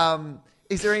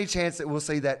 Is there any chance that we'll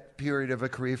see that period of a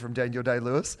career from Daniel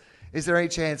Day-Lewis? Is there any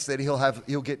chance that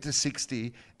he'll get to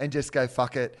 60 and just go,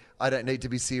 fuck it, I don't need to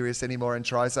be serious anymore and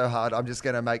try so hard. I'm just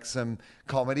going to make some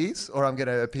comedies, or I'm going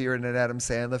to appear in an Adam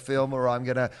Sandler film, or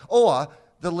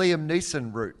the Liam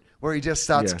Neeson route where he just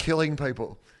starts killing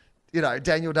people. You know,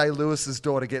 Daniel Day-Lewis's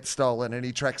daughter gets stolen and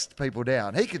he tracks people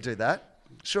down. He could do that,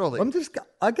 surely.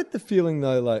 I get the feeling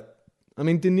though, like, I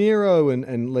mean, De Niro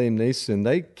and Liam Neeson,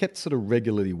 they kept sort of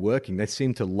regularly working. They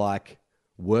seem to like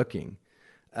working.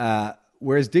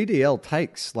 Whereas DDL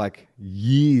takes like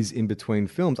years in between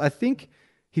films. I think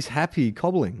he's happy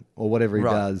cobbling or whatever he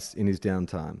does in his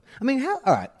downtime. I mean,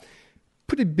 all right,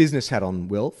 put a business hat on,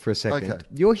 Will, for a second. Okay,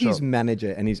 You're his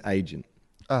manager and his agent.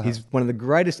 He's one of the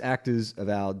greatest actors of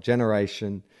our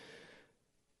generation.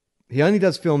 He only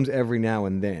does films every now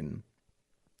and then.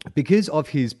 Because of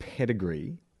his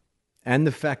pedigree and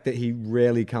the fact that he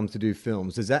rarely comes to do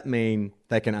films, does that mean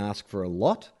they can ask for a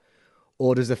lot?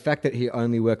 Or does the fact that he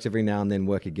only works every now and then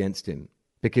work against him?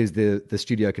 Because the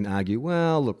studio can argue,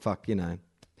 well, look, fuck, you know,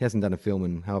 he hasn't done a film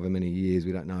in however many years.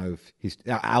 We don't know if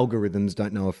our algorithms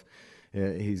don't know if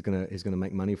he's gonna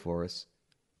make money for us.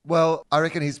 Well, I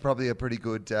reckon he's probably a pretty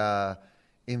good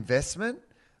investment,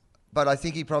 but I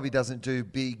think he probably doesn't do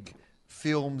big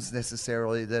films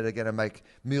necessarily that are going to make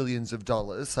millions of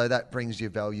dollars, so that brings your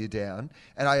value down.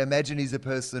 And I imagine he's a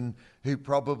person who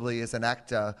probably, as an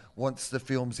actor, wants the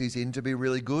films he's in to be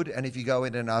really good, and if you go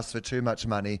in and ask for too much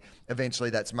money, eventually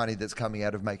that's money that's coming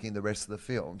out of making the rest of the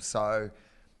film. So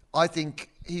I think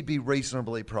he'd be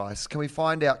reasonably priced. Can we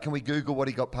Google what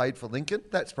he got paid for Lincoln?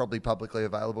 That's probably publicly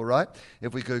available, right?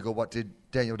 If we Google what did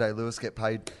Daniel Day-Lewis get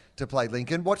paid to play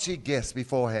Lincoln, what's your guess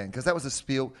beforehand? Because that was a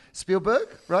Spielberg,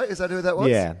 right? Is that who that was?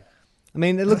 Yeah. I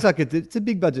mean, it looks like it's a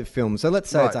big budget film. So let's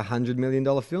say it's a $100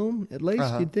 million film, at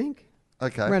least, you'd think?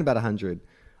 Okay. Around about 100.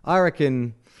 I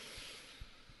reckon,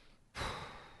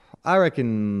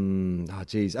 oh,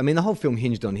 geez. I mean, the whole film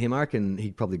hinged on him. I reckon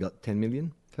he probably got 10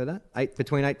 million for that.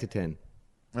 Between 8 to 10.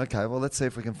 Okay, well, let's see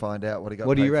if we can find out what he got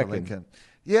What paid do you for reckon? Lincoln.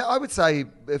 Yeah, I would say,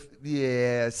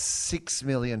 $6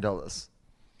 million.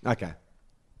 Okay.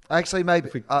 Actually, maybe,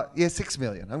 $6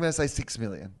 million. I'm going to say $6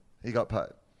 million he got paid.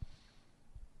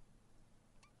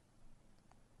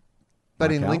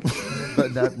 But in Lincoln,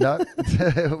 but no,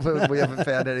 we haven't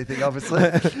found anything, obviously.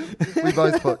 We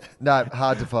both put, no,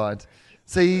 hard to find.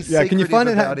 See, yeah, can you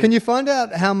find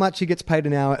out how much he gets paid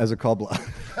an hour as a cobbler?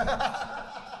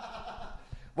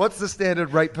 What's the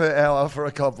standard rate per hour for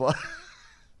a cobbler?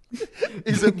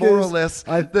 Is it more or less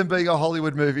than being a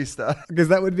Hollywood movie star? Because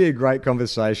that would be a great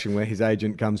conversation where his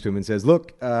agent comes to him and says,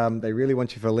 look, they really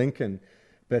want you for Lincoln,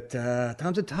 but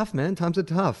times are tough, man. Times are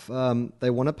tough. They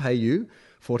want to pay you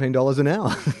 $14 an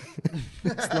hour.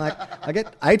 It's like, I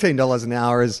get $18 an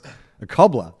hour as a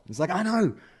cobbler. It's like, I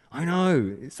know.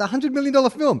 It's a $100 million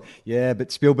film. Yeah,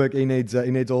 but Spielberg, he needs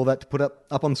all that to put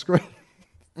up on screen.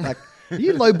 Like, are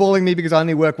you lowballing me because I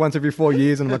only work once every 4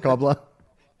 years and I'm a cobbler?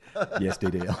 Yes,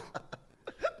 DDL.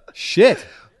 Shit.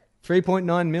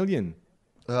 3.9 million.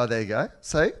 Oh, there you go.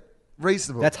 See?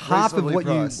 Reasonable. That's half of what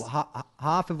priced.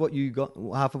 half of what you got,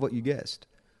 half of what you guessed.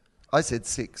 I said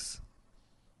 6.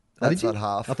 Oh, That's did you? not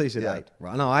half. I thought you said 8.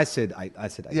 Right. No, I said 8.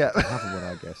 Yeah. Half of what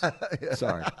I guessed. Yeah.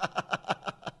 Sorry.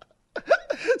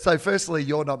 So firstly,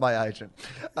 you're not my agent.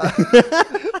 I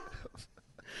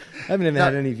haven't even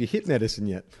had any of your hip medicine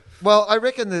yet. Well, I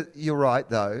reckon that you're right,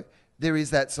 though. There is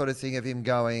that sort of thing of him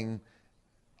going,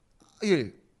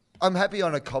 I'm happy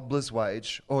on a cobbler's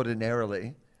wage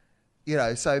ordinarily,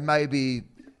 so maybe,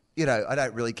 I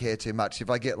don't really care too much. If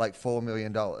I get like $4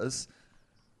 million,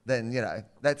 then,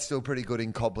 that's still pretty good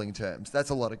in cobbling terms.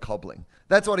 That's a lot of cobbling.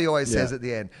 That's what he always says at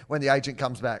the end when the agent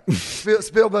comes back.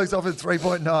 Spielberg's offered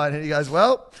 3.9 and he goes,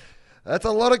 well, that's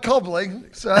a lot of cobbling.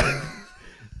 So...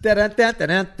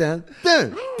 DDL.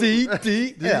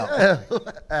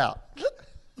 Out.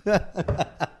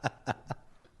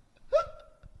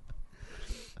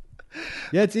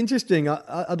 Yeah, it's interesting.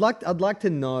 I'd like to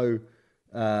know.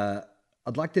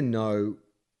 I'd like to know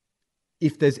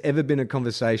if there's ever been a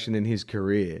conversation in his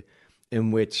career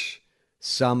in which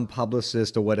some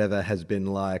publicist or whatever has been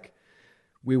like,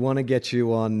 "We want to get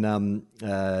you on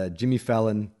Jimmy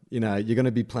Fallon. You're going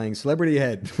to be playing Celebrity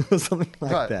Head or something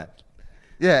like that."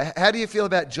 Yeah. How do you feel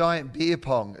about giant beer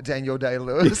pong, Daniel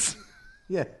Day-Lewis?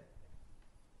 Yeah.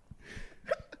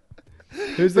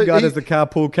 Who's the guy that does the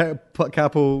carpool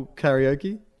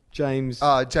karaoke? James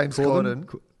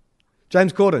Corden.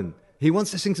 James Corden. He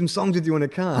wants to sing some songs with you in a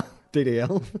car,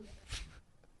 DDL.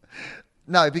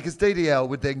 No, because DDL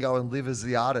would then go and live as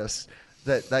the artist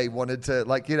that they wanted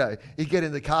to, he'd get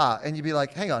in the car and you'd be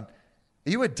like, hang on, are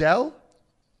you Adele?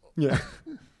 Yeah.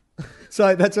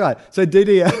 So that's right. So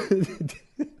DDL...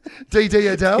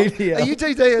 DD Adele? DDL. Are you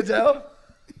DD Adele?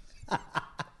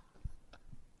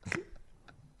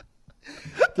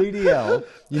 DDL,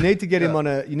 you need to get him on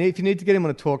a. If you need to get him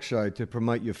on a talk show to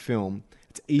promote your film,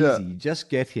 it's easy. Yeah. Just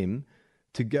get him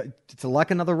to go to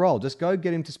like another role. Just go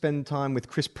get him to spend time with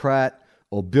Chris Pratt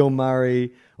or Bill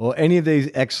Murray or any of these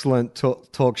excellent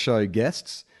talk show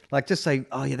guests. Like, just say,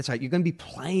 oh yeah, that's right. You're going to be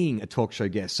playing a talk show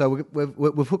guest. So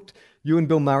we've hooked you and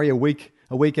Bill Murray a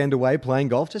weekend away playing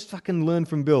golf. Just fucking learn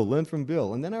from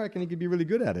Bill, and then I reckon he could be really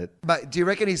good at it. But do you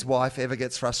reckon his wife ever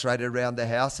gets frustrated around the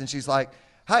house and she's like,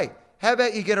 hey, how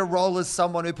about you get a role as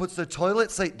someone who puts the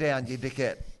toilet seat down, you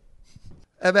dickhead?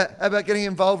 How about getting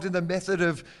involved in the method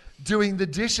of doing the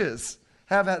dishes?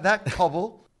 How about that,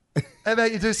 cobble? How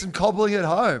about you do some cobbling at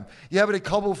home? You're able to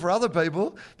cobble for other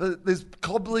people, but there's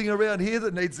cobbling around here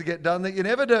that needs to get done that you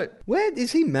never do. Where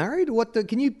is he married?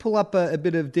 Can you pull up a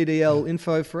bit of DDL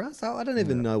info for us? I don't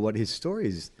even know what his story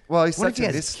is. Well, he's What if such he a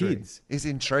has mystery. kids? He's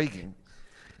intriguing.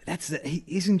 He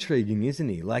is intriguing, isn't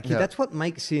he? Like that's what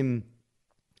makes him.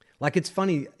 Like, it's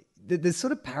funny. There's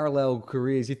sort of parallel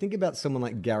careers. You think about someone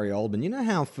like Gary Oldman. You know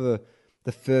how for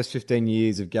the first 15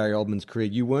 years of Gary Oldman's career,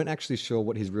 you weren't actually sure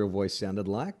what his real voice sounded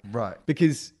like, Right.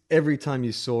 Because every time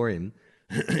you saw him,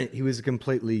 he was a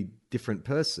completely different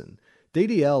person.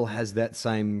 DDL has that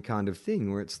same kind of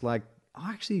thing where it's like,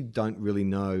 I actually don't really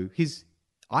know. He's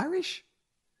Irish?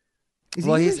 Is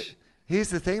he English? Here's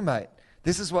the thing, mate.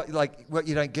 This is what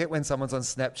you don't get when someone's on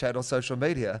Snapchat or social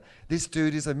media. This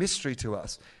dude is a mystery to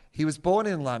us. He was born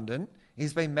in London.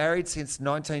 He's been married since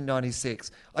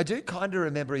 1996. I do kind of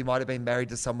remember he might have been married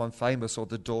to someone famous or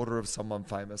the daughter of someone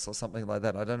famous or something like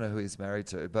that. I don't know who he's married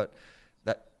to, but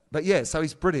yeah, so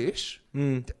he's British.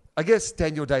 I guess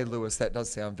Daniel Day-Lewis, that does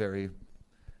sound very...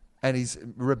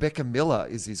 And Rebecca Miller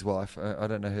is his wife. I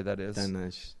don't know who that is. Don't know.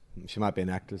 She might be an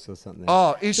actress or something.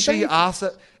 Oh, is she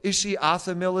Arthur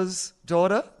Miller's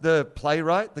daughter, the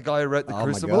playwright, the guy who wrote The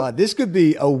Crucible? Oh my God, this could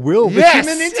be a Will Yes!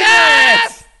 Human Internet!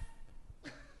 Yes!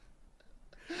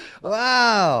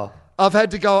 Wow. I've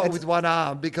had to go out with one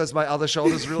arm because my other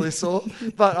shoulder's really sore,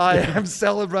 but I am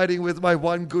celebrating with my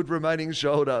one good remaining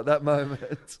shoulder at that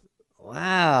moment.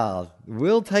 Wow.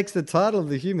 Will takes the title of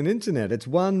the Human Internet. It's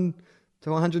 1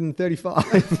 to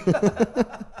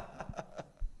 135.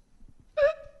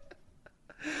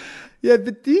 Yeah,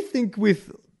 but do you think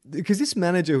because this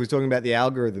manager who was talking about the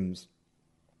algorithms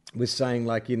was saying,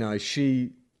 like, you know,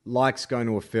 she likes going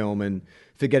to a film and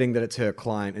forgetting that it's her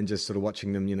client and just sort of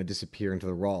watching them, you know, disappear into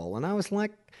the role. And I was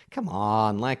like, come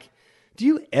on, like, do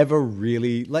you ever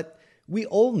really, like, we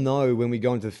all know when we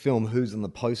go into the film who's on the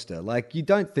poster. Like, you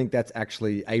don't think that's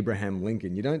actually Abraham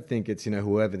Lincoln. You don't think it's, you know,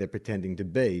 whoever they're pretending to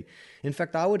be. In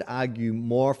fact, I would argue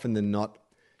more often than not,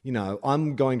 you know,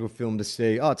 I'm going to a film to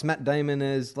see, it's Matt Damon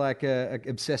as like a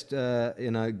obsessed,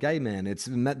 gay man. It's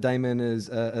Matt Damon as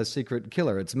a secret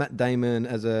killer. It's Matt Damon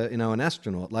as an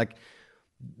astronaut. Like,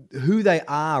 who they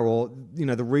are, or, you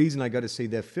know, the reason I go to see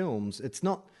their films, it's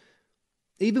not,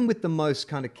 even with the most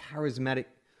kind of charismatic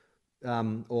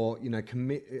or, you know,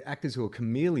 actors who are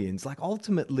chameleons, like,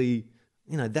 ultimately,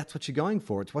 you know, that's what you're going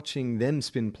for. It's watching them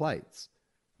spin plates.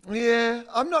 Yeah,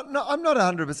 I'm not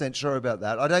 100% sure about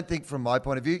that. I don't think, from my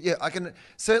point of view, yeah, I can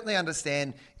certainly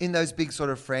understand in those big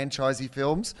sort of franchisey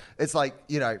films, it's like,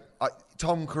 you know,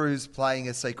 Tom Cruise playing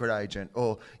a secret agent,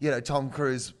 or, you know, Tom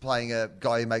Cruise playing a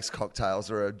guy who makes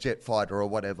cocktails or a jet fighter or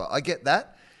whatever. I get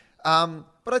that.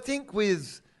 But I think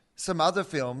with some other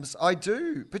films, I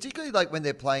do, particularly like when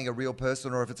they're playing a real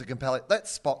person, or if it's a compelling, that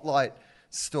Spotlight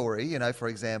story, you know, for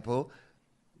example,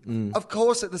 of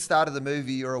course, at the start of the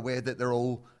movie, you're aware that they're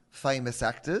all famous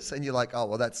actors, and you're like, oh,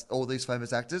 well, that's all these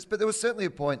famous actors. But there was certainly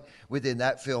a point within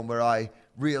that film where I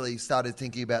really started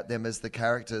thinking about them as the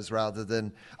characters rather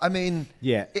than, I mean...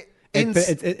 Yeah.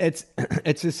 It's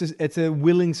a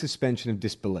willing suspension of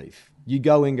disbelief. You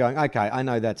go in going, okay, I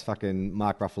know that's fucking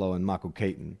Mark Ruffalo and Michael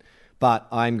Keaton, but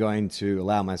I'm going to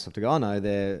allow myself to go, oh no,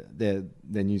 they're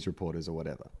news reporters or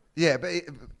whatever. Yeah, but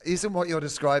isn't what you're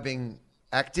describing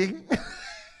acting?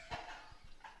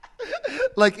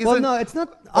 Like, well, no, it's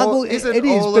not. Isn't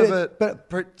all of it?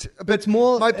 But it's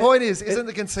more. My point is, isn't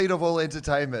the conceit of all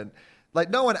entertainment, like,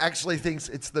 no one actually thinks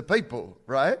it's the people,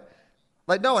 right?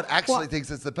 Like, no one actually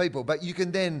thinks it's the people, but you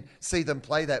can then see them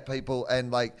play that people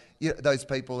and, like, you know, those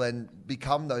people and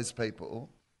become those people.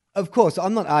 Of course,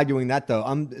 I'm not arguing that though.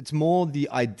 It's more the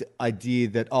idea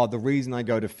that, the reason I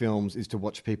go to films is to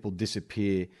watch people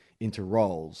disappear into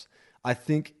roles. I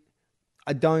think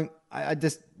I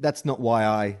just, that's not why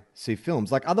I see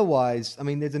films. Like, otherwise, I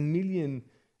mean, there's a million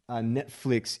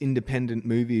Netflix independent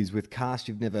movies with cast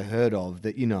you've never heard of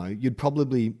that, you know, you'd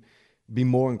probably be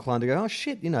more inclined to go, oh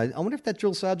shit, I wonder if that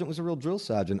drill sergeant was a real drill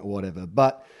sergeant or whatever.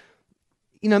 But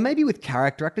maybe with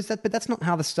character actors, but that's not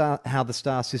how the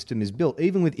star system is built.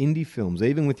 Even with indie films,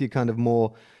 even with your kind of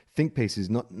more think pieces,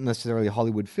 not necessarily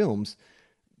Hollywood films,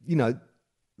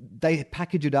 they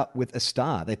package it up with a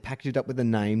star. They package it up with a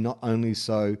name, not only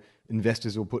so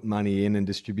investors will put money in and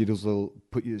distributors will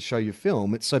show your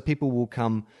film. It's so people will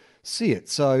come see it.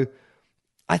 So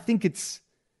I think it's,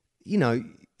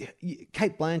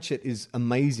 Kate Blanchett is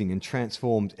amazing and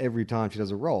transformed every time she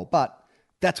does a role. But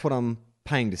that's what I'm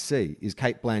paying to see is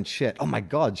Kate Blanchett. Oh my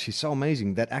God, she's so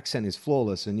amazing. That accent is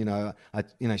flawless. And,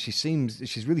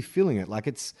 she's really feeling it. Like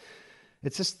it's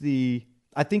just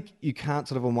I think you can't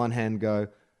sort of on one hand go,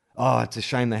 oh, it's a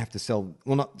shame they have to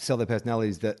not sell their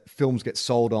personalities, that films get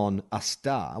sold on a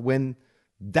star when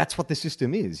that's what the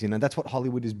system is. That's what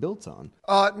Hollywood is built on.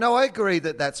 No, I agree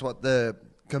that that's what the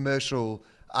commercial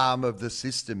arm of the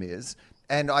system is.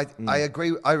 And I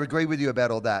agree with you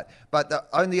about all that. But the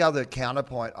only other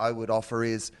counterpoint I would offer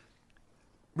is,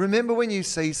 remember when you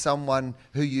see someone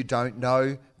who you don't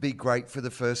know be great for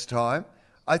the first time?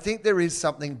 I think there is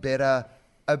something better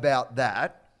about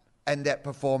that and that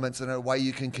performance and a way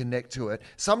you can connect to it.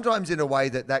 Sometimes in a way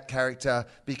that character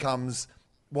becomes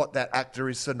what that actor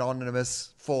is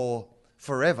synonymous for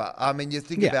forever. I mean, you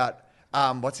think about,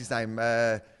 what's his name?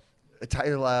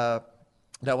 Taylor...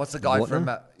 No, what's the guy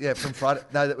from Friday?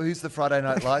 No, who's the Friday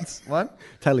Night Lights one?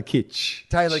 Taylor Kitsch.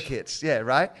 Taylor Kitsch, yeah,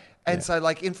 right? And so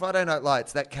like in Friday Night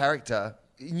Lights, that character,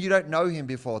 you don't know him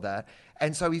before that.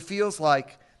 And so he feels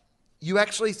like you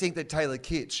actually think that Taylor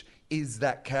Kitsch is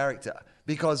that character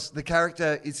because the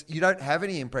character is, you don't have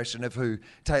any impression of who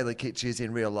Taylor Kitsch is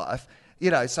in real life.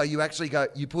 So you actually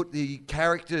you put the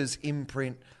character's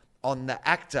imprint on the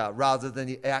actor rather than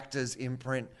the actor's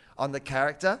imprint on the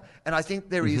character. And I think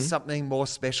there is something more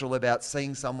special about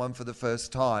seeing someone for the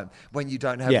first time when you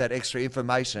don't have that extra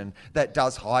information that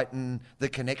does heighten the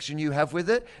connection you have with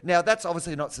it. Now, that's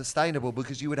obviously not sustainable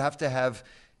because you would have to have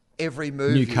every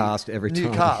movie... New cast every time.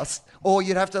 New cast. Or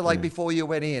you'd have to, before you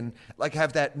went in,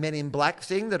 have that Men in Black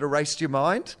thing that erased your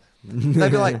mind.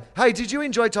 They'd be like, hey, did you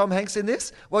enjoy Tom Hanks in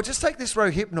this? Well, just take this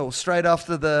Rohypnol straight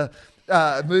after the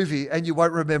movie and you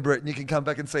won't remember it and you can come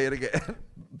back and see it again.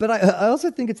 But I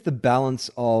also think it's the balance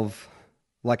of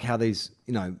how these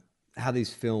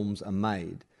films are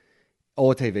made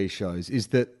or TV shows is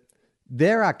that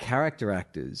there are character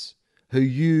actors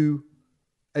who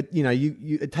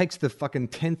it takes the fucking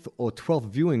 10th or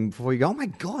 12th viewing before you go, oh my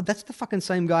God, that's the fucking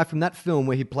same guy from that film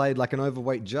where he played like an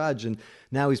overweight judge and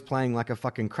now he's playing like a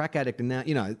fucking crack addict. And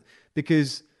now,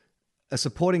 because a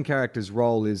supporting character's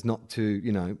role is not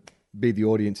to, be the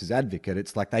audience's advocate.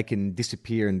 It's like they can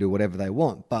disappear and do whatever they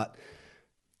want. But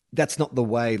that's not the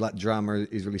way drama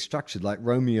is really structured. Like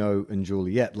Romeo and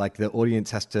Juliet, the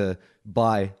audience has to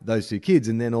buy those two kids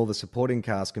and then all the supporting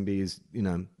cast can be as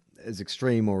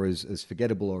extreme or as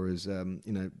forgettable or as,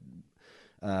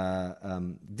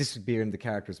 disappear in the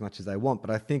character as much as they want. But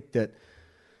I think that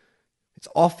it's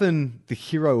often the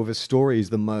hero of a story is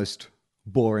the most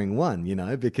boring one,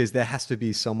 because there has to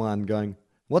be someone going,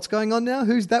 what's going on now?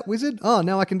 Who's that wizard? Oh,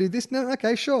 now I can do this now?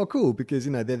 Okay, sure, cool. Because,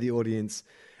 they're the audience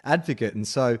advocate. And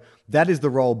so that is the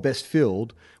role best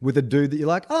filled with a dude that you're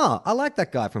like, oh, I like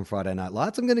that guy from Friday Night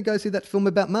Lights. I'm going to go see that film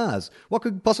about Mars. What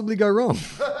could possibly go wrong?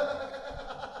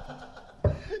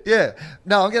 Yeah.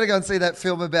 No, I'm going to go and see that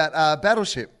film about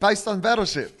Battleship, based on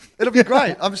Battleship. It'll be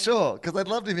great, I'm sure, because I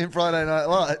loved him in Friday Night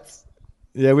Lights.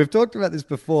 Yeah, we've talked about this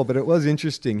before, but it was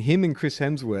interesting. Him and Chris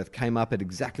Hemsworth came up at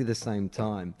exactly the same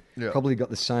time. Yeah. Probably got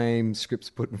the same scripts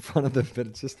put in front of them, but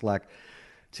it's just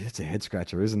it's a head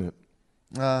scratcher, isn't it?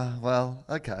 Well,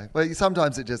 okay. Well,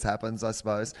 sometimes it just happens, I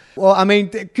suppose. Well, I mean,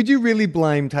 could you really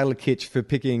blame Taylor Kitsch for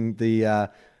picking the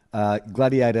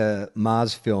Gladiator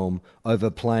Mars film over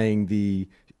playing the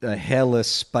hairless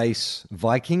space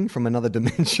Viking from another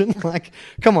dimension?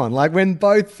 Come on, when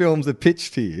both films are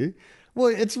pitched to you, well,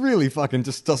 it's really fucking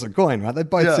just toss a coin, right? They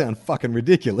both sound fucking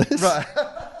ridiculous. Right.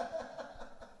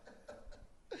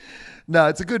 No,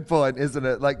 it's a good point, isn't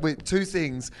it? With two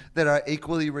things that are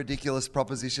equally ridiculous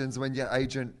propositions when your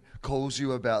agent calls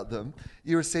you about them,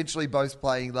 you're essentially both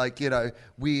playing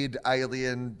weird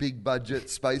alien, big budget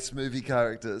space movie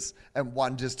characters, and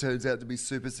one just turns out to be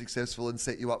super successful and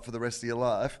set you up for the rest of your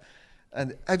life.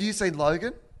 And have you seen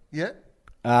Logan yet?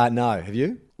 No, have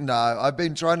you? No, I've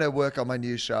been trying to work on my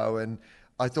new show and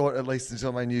I thought at least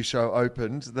until my new show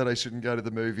opened that I shouldn't go to the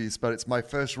movies, but it's my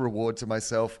first reward to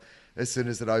myself as soon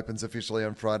as it opens officially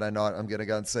on Friday night, I'm going to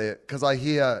go and see it because I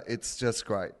hear it's just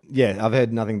great. Yeah, I've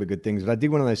heard nothing but good things. But I did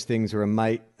one of those things where a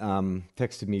mate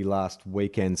texted me last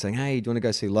weekend saying, "Hey, do you want to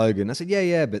go see Logan?" I said,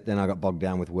 yeah. But then I got bogged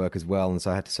down with work as well. And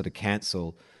so I had to sort of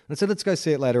cancel. And I said, let's go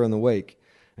see it later in the week.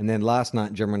 And then last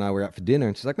night, Gemma and I were out for dinner.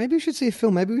 And she's like, maybe we should see a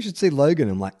film. Maybe we should see Logan.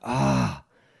 I'm like, I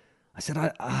said,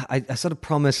 I sort of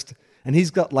promised. And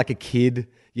he's got like a kid,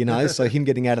 you know, so him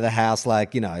getting out of the house,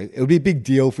 like, you know, it would be a big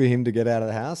deal for him to get out of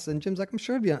the house. And Jim's like, I'm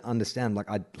sure he'd understand. Like,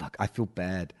 I feel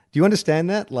bad. Do you understand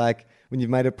that? Like, when you've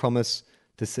made a promise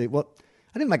to see, I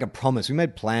didn't make a promise. We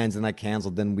made plans and they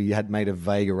cancelled. Then we had made a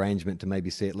vague arrangement to maybe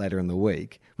see it later in the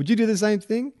week. Would you do the same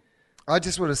thing? I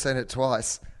just would have seen it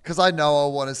twice because I know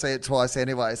I'll want to see it twice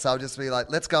anyway. So I'll just be like,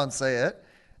 let's go and see it.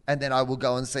 And then I will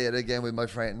go and see it again with my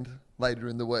friend later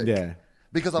in the week. Yeah.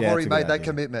 Because I've already made that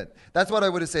commitment. That's what I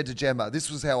would have said to Gemma. This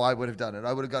was how I would have done it.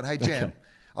 I would have gone, hey, Gem,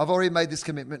 I've already made this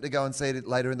commitment to go and see it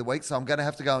later in the week, so I'm going to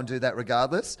have to go and do that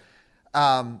regardless.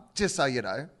 Just so you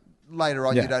know, later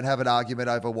on you don't have an argument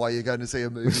over why you're going to see a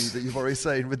movie that you've already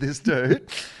seen with this dude.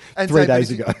 And 3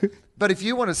 days ago. But if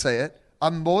you want to see it,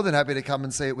 I'm more than happy to come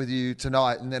and see it with you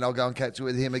tonight, and then I'll go and catch it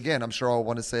with him again. I'm sure I'll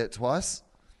want to see it twice.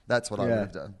 That's what I would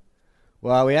have done.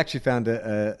 Well, we actually found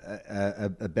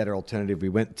a better alternative. We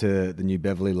went to the New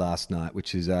Beverly last night,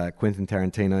 which is Quentin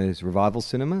Tarantino's Revival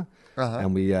Cinema.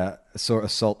 And we saw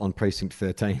Assault on Precinct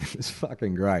 13. It was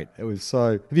fucking great. It was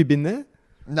so... Have you been there?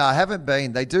 No, I haven't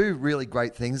been. They do really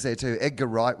great things there too. Edgar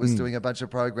Wright was doing a bunch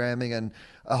of programming and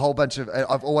a whole bunch of...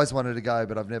 I've always wanted to go,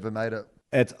 but I've never made it.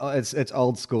 It's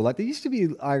old school. Like there used to be,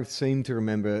 I seem to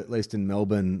remember, at least in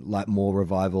Melbourne, like more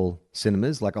revival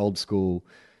cinemas, like old school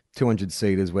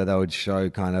 200-seaters where they would show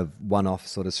kind of one-off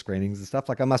sort of screenings and stuff.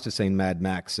 Like I must have seen Mad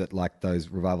Max at like those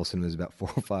revival cinemas about 4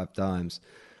 or 5 times.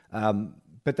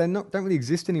 But they don't really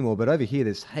exist anymore. But over here,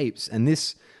 there's heaps. And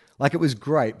this, like, it was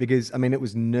great because, I mean, it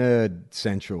was nerd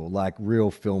central, like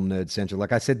real film nerd central.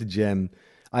 Like I said to Jem,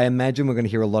 I imagine we're going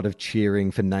to hear a lot of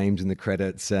cheering for names in the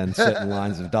credits and certain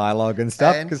lines of dialogue and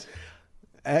stuff.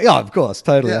 Yeah, of course,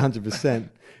 totally, 100%.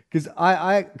 Because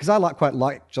I quite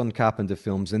like John Carpenter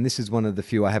films, and this is one of the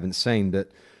few I haven't seen.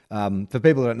 But for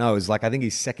people that don't know, it's like I think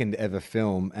his second ever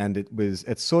film, and it was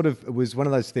one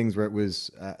of those things where it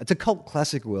was it's a cult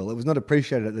classic. Will, it was not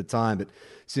appreciated at the time, but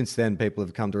since then people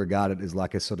have come to regard it as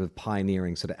like a sort of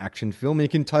pioneering sort of action film. And you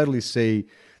can totally see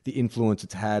the influence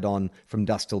it's had on From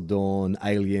Dusk Till Dawn,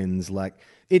 Aliens. Like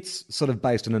it's sort of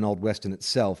based on an old western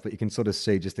itself, but you can sort of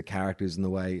see just the characters and the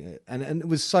way, and it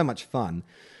was so much fun.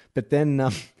 But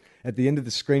then. At the end of the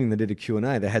screening, they did a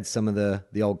Q&A. They had some of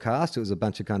the old cast. It was a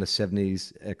bunch of kind of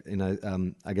 70s,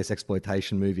 I guess,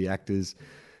 exploitation movie actors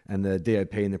and the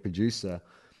DOP and the producer.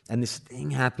 And this thing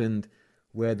happened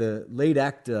where the lead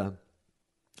actor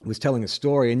was telling a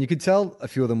story, and you could tell a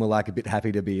few of them were like a bit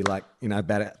happy to be like, you know,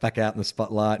 back out in the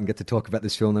spotlight and get to talk about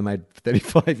this film they made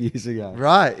 35 years ago.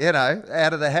 Right, you know,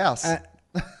 out of the house.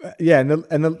 Yeah, and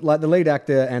the lead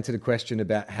actor answered a question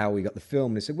about how we got the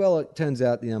film. And he said, "Well, it turns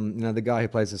out the guy who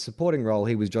plays the supporting role,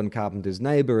 he was John Carpenter's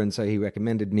neighbor, and so he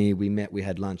recommended me. We met, we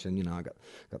had lunch, and I got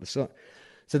the shot."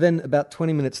 So then, about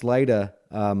 20 minutes later,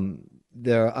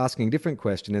 they're asking a different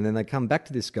question, and then they come back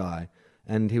to this guy,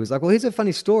 and he was like, "Well, here's a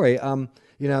funny story.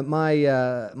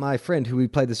 My friend who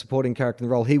played the supporting character in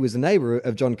the role, he was a neighbor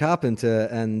of John Carpenter,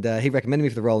 and he recommended me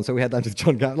for the role, and so we had lunch with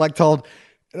John Carpenter." Like told.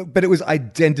 But it was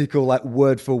identical, like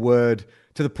word for word,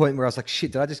 to the point where I was like,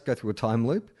 shit, did I just go through a time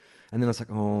loop? And then I was like,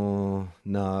 oh,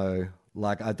 no.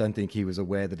 Like, I don't think he was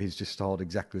aware that he's just told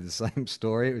exactly the same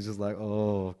story. It was just like,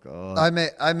 oh, God.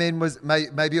 I mean,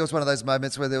 maybe it was one of those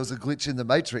moments where there was a glitch in the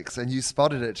Matrix and you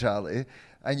spotted it, Charlie,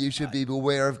 and you should be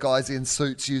aware of guys in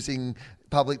suits using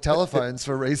public telephones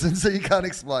for reasons that you can't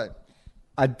explain.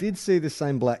 I did see the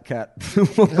same black cat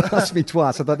pass me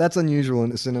twice. I thought that's unusual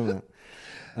in the cinema.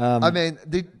 I mean,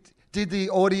 did the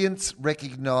audience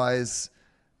recognize,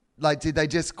 like, did they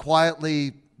just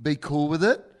quietly be cool with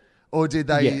it? Or did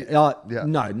they...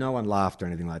 No one laughed or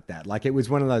anything like that. Like, it was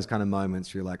one of those kind of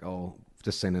moments where you're like, oh,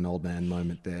 just seen an old man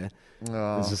moment there.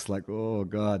 Oh. It was just like, oh,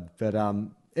 God. But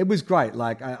it was great.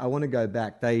 Like, I want to go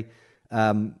back. They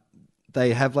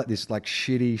have, like, this, like,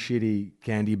 shitty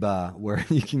candy bar where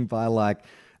you can buy, like,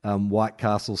 White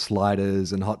Castle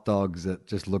sliders and hot dogs that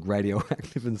just look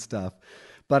radioactive and stuff.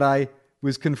 But I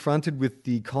was confronted with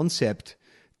the concept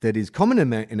that is common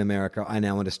in America, I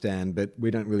now understand, but we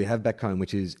don't really have back home,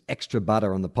 which is extra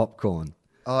butter on the popcorn.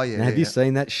 Oh, yeah. Now, have you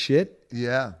seen that shit?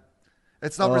 Yeah.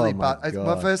 It's not really butter.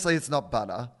 Well, firstly, it's not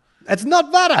butter. It's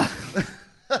not butter!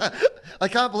 I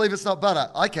can't believe it's not butter.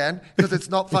 I can, because it's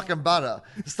not fucking butter.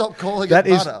 Stop calling it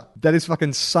butter. That is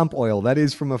fucking sump oil. That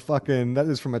is from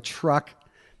a truck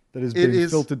that has It been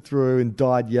is- filtered through and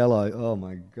dyed yellow. Oh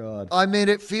my God. I mean,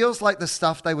 it feels like the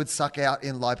stuff they would suck out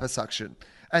in liposuction.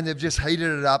 And they've just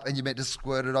heated it up and you meant to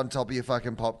squirt it on top of your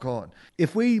fucking popcorn.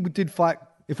 If we did Fight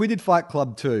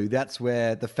Club 2, that's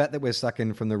where the fat that we're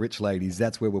sucking from the rich ladies,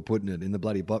 that's where we're putting it, in the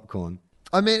bloody popcorn.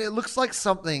 I mean, it looks like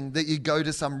something that you go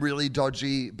to some really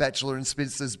dodgy Bachelor and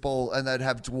Spinster's ball and they'd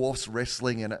have dwarfs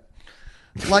wrestling in it.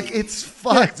 Like, it's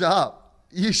fucked up.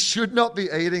 You should not be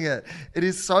eating it. It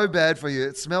is so bad for you.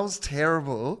 It smells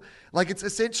terrible. Like, it's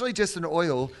essentially just an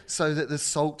oil so that the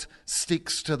salt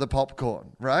sticks to the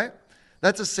popcorn, right?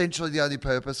 That's essentially the only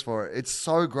purpose for it. It's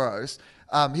so gross.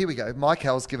 Here we go. Mike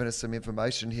Hell's given us some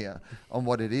information here on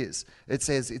what it is. It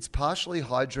says it's partially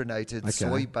hydrogenated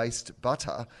soy-based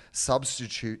butter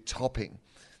substitute topping.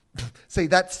 See,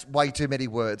 that's way too many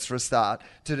words for a start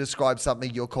to describe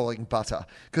something you're calling butter.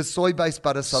 Because soy-based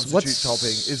butter substitute topping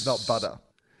is not butter.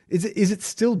 Is it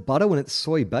still butter when it's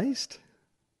soy-based?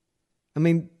 I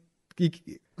mean...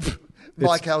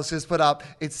 Mike Hell's just put up,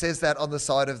 it says that on the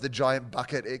side of the giant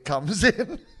bucket it comes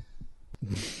in.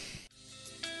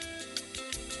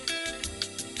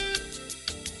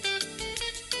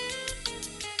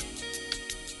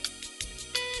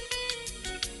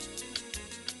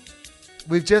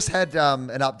 We've just had an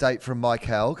update from Mike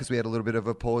Hell because we had a little bit of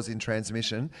a pause in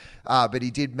transmission, but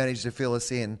he did manage to fill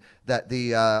us in that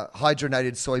the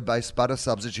hydrogenated soy-based butter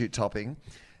substitute topping,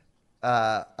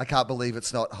 I can't believe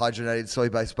it's not hydrogenated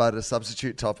soy-based butter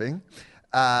substitute topping,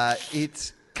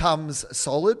 it comes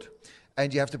solid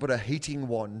and you have to put a heating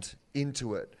wand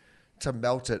into it to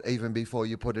melt it even before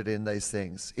you put it in these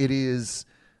things. It is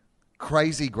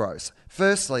crazy gross.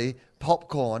 Firstly,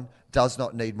 popcorn does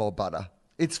not need more butter.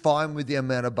 It's fine with the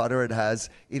amount of butter it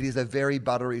has. It is a very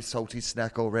buttery, salty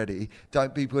snack already.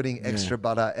 Don't be putting extra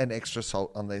butter and extra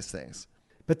salt on these things.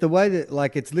 But the way that,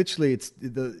 like, it's literally,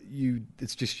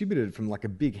 it's distributed from like a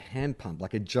big hand pump,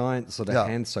 like a giant sort of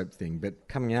hand soap thing. But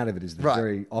coming out of it is the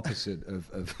very opposite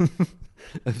of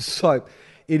of soap.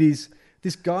 It is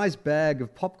this guy's bag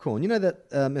of popcorn. You know that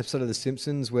episode of The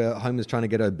Simpsons where Homer's trying to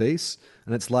get obese,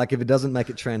 and it's like, if it doesn't make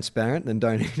it transparent, then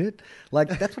don't eat it.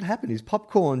 Like, that's what happened. His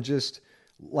popcorn just,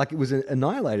 like, it was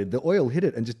annihilated. The oil hit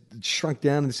it and just shrunk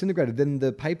down and disintegrated. Then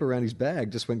the paper around his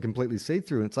bag just went completely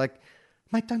see-through. And it's like,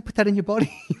 mate, don't put that in your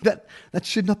body. that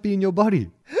should not be in your body.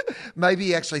 Maybe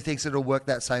he actually thinks it'll work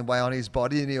that same way on his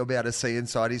body and he'll be able to see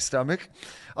inside his stomach.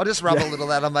 I'll just rub a little of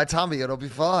that on my tummy. It'll be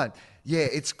fine. Yeah,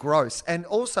 it's gross. And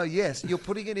also, yes, you're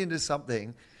putting it into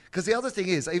something. Because the other thing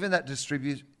is, even that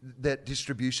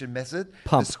distribution method,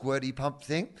 Pump. the squirty pump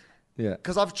thing. Yeah.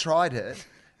 Because I've tried it.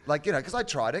 Like, you know, because I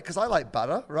tried it because I like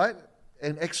butter, right?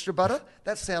 And extra butter.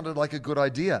 That sounded like a good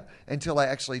idea until I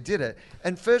actually did it.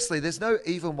 And firstly, there's no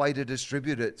even way to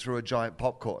distribute it through a giant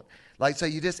popcorn. Like, so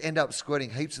you just end up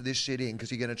squirting heaps of this shit in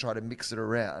because you're going to try to mix it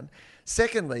around.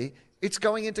 Secondly, it's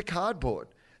going into cardboard.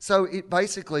 So it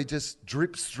basically just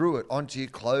drips through it onto your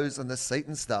clothes and the seat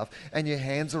and stuff, and your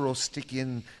hands are all sticky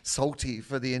and salty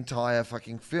for the entire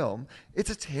fucking film.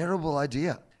 It's a terrible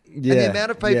idea. Yeah, and the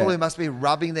amount of people yeah. who must be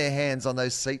rubbing their hands on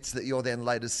those seats that you're then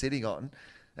later sitting on,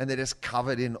 and they're just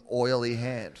covered in oily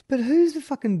hand. But who's the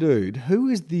fucking dude? Who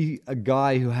is a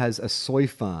guy who has a soy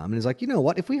farm and is like, you know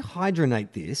what? If we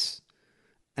hydrogenate this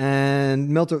and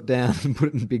melt it down and put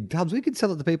it in big tubs, we could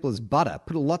sell it to people as butter,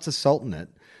 put lots of salt in it.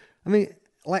 I mean,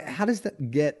 like, how does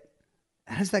that get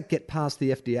past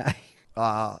the FDA?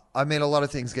 I mean, a lot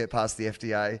of things get past the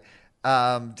FDA.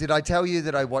 Did I tell you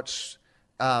that I watched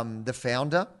The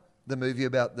Founder, the movie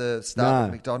about the start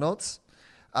of McDonald's?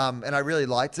 And I really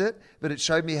liked it, but it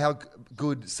showed me how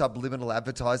good subliminal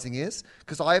advertising is.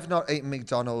 Because I have not eaten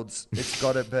McDonald's, it's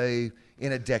got to be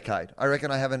in a decade. I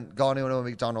reckon I haven't gone into a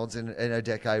McDonald's in a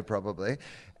decade probably.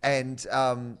 And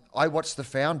I watched The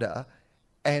Founder,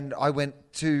 and I went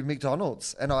to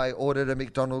McDonald's and I ordered a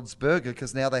McDonald's burger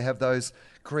because now they have those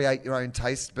create your own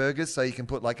taste burgers. So you can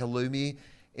put like halloumi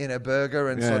in a burger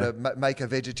and sort of make a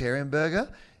vegetarian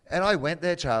burger. And I went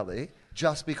there, Charlie,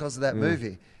 just because of that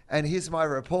movie. And here's my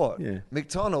report. Yeah.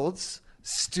 McDonald's,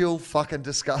 still fucking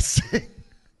disgusting.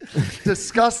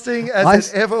 Disgusting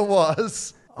as it ever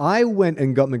was. I went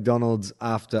and got McDonald's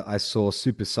after I saw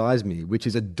Super Size Me, which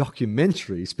is a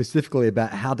documentary specifically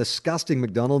about how disgusting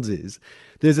McDonald's is.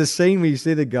 There's a scene where you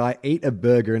see the guy eat a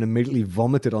burger and immediately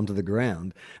vomit it onto the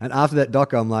ground. And after that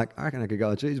doco, I'm like, I reckon I could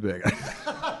go a cheeseburger.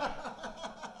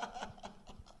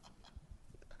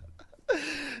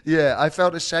 Yeah, I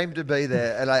felt ashamed to be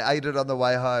there, and I ate it on the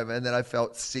way home, and then I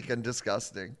felt sick and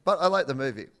disgusting. But I like the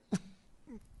movie.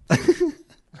 3.5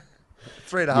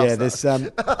 stars. There's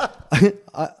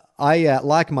I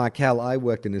like Mike Hall, I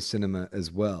worked in a cinema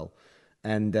as well,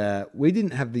 And we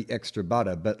didn't have the extra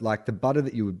butter, but like the butter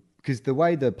that you would, because the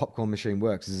way the popcorn machine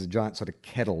works is a giant sort of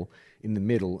kettle in the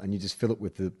middle, and you just fill it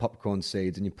with the popcorn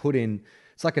seeds, and you put in,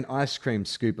 it's like an ice cream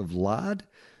scoop of lard.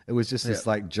 It was just this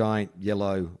like giant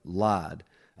yellow lard.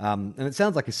 And it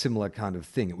sounds like a similar kind of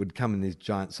thing. It would come in this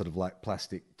giant sort of like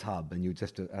plastic tub, and you would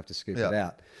just have to scoop it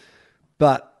out.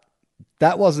 But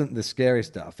that wasn't the scary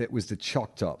stuff. It was the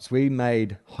choc tops. We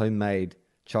made homemade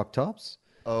choc tops.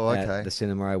 Oh, okay. At the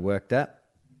cinema I worked at.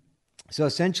 So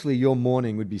essentially your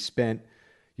morning would be spent,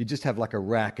 you just have like a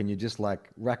rack, and you just like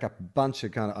rack up a bunch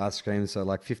of kind of ice creams, so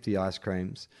like 50 ice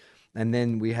creams. And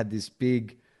then we had this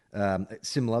big,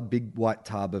 similar big white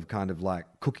tub of kind of like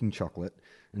cooking chocolate.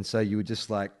 And so you would just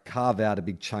like carve out a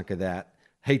big chunk of that,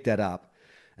 heat that up.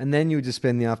 And then you would just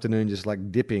spend the afternoon just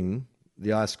like dipping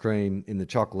the ice cream in the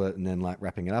chocolate and then like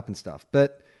wrapping it up and stuff.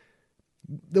 But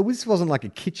this wasn't like a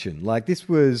kitchen. Like this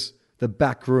was the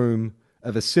back room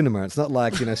of a cinema. It's not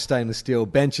like, stainless steel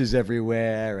benches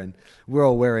everywhere and we're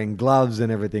all wearing gloves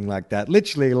and everything like that.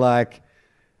 Literally, like,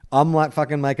 I'm like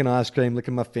fucking making ice cream,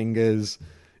 licking my fingers,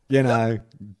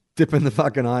 dipping the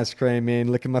fucking ice cream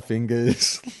in, licking my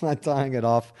fingers, like tying it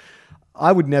off.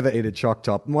 I would never eat a choc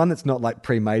top. One that's not like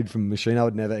pre-made from a machine. I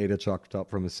would never eat a choc top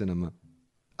from a cinema.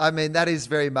 I mean, that is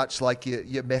very much like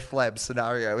your meth lab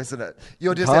scenario, isn't it?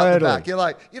 You're just out the back. You're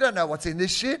like, you don't know what's in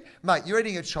this shit. Mate, you're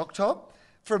eating a choc top?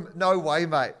 No way,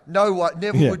 mate. No way.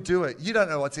 Never would do it. You don't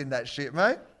know what's in that shit,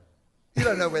 mate. You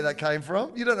don't know where that came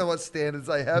from. You don't know what standards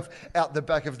they have out the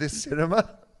back of this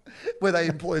cinema where they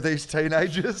employ these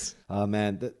teenagers. Oh,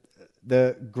 man.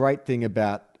 The great thing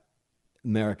about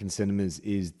American cinemas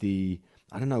is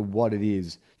I don't know what it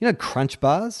is. Crunch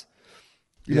bars?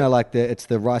 It's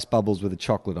the rice bubbles with the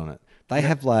chocolate on it. They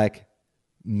have like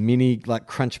mini, like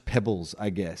crunch pebbles,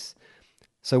 I guess.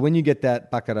 So when you get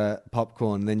that bucket of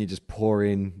popcorn, then you just pour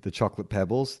in the chocolate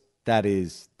pebbles. That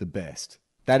is the best.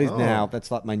 That is that's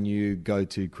like my new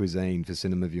go-to cuisine for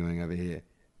cinema viewing over here.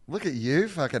 Look at you,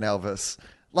 fucking Elvis.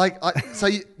 Like, so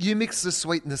you mix the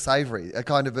sweet and the savory, a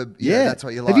kind of that's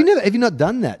what you like. Have you not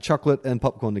done that, chocolate and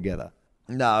popcorn together?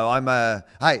 No,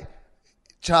 hey,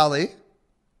 Charlie,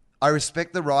 I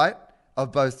respect the right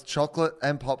of both chocolate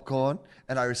and popcorn,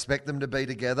 and I respect them to be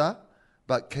together,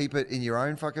 but keep it in your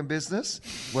own fucking business.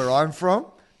 Where I'm from,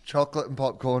 chocolate and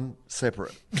popcorn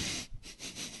separate.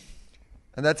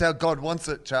 And that's how God wants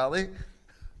it, Charlie.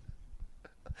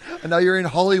 I know you're in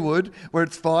Hollywood where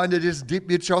it's fine to just dip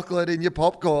your chocolate in your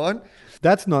popcorn.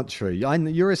 That's not true.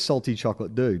 You're a salty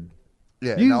chocolate dude.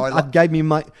 Yeah,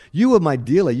 you were my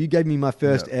dealer. You gave me my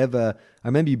first ever. I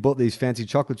remember you bought these fancy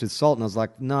chocolates with salt, and I was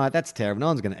like, no, that's terrible. No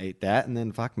one's going to eat that. And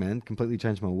then, fuck, man, completely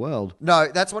changed my world. No,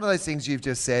 that's one of those things you've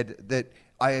just said that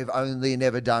I have only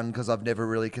never done because I've never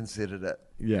really considered it.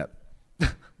 Yeah.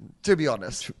 To be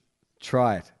honest.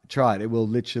 Try it. It will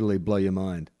literally blow your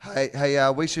mind. Hey,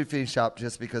 we should finish up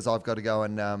just because I've got to go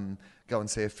and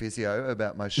see a physio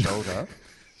about my shoulder.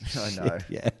 I know.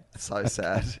 Yeah. So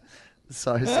sad.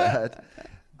 So sad.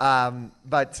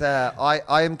 But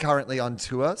I am currently on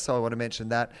tour, so I want to mention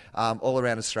that, all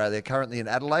around Australia. Currently in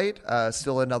Adelaide,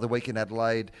 still another week in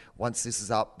Adelaide once this is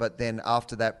up. But then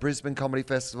after that, Brisbane Comedy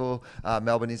Festival,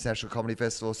 Melbourne International Comedy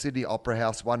Festival, Sydney Opera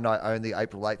House, one night only,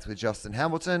 April 8th with Justin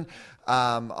Hamilton.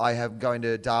 I have going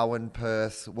to Darwin,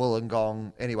 Perth,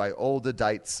 Wollongong. Anyway, all the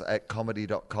dates at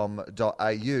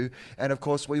comedy.com.au. And of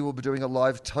course, we will be doing a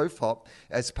live TOEFOP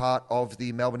as part of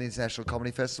the Melbourne International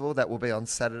Comedy Festival. That will be on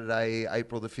Saturday,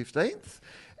 April the 15th.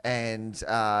 And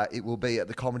it will be at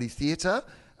the Comedy Theatre.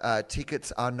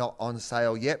 Tickets are not on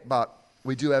sale yet, but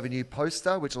we do have a new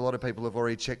poster, which a lot of people have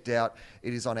already checked out.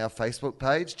 It is on our Facebook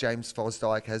page. James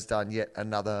Fosdyke has done yet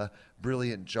another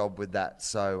brilliant job with that.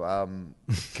 So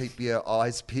keep your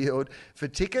eyes peeled for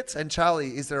tickets. And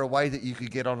Charlie, is there a way that you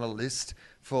could get on a list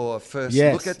for first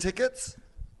look at tickets?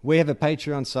 We have a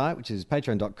Patreon site, which is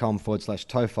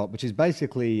patreon.com/TOEFOP, which is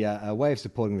basically a way of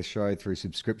supporting the show through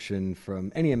subscription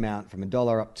from any amount, from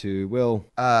 $1 up to,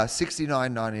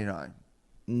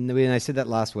 $69.99. I said that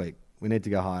last week. We need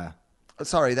to go higher.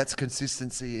 Sorry, that's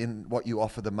consistency in what you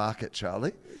offer the market,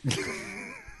 Charlie.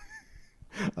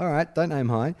 All right, don't aim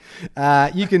high.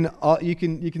 You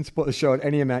can support the show at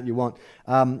any amount you want.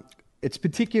 It's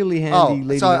particularly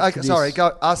handy.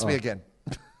 Go ask me again.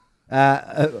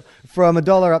 From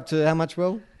 $1 up to how much,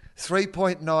 Will?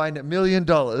 $3.9 million,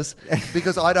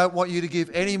 because I don't want you to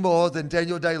give any more than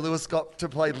Daniel Day-Lewis got to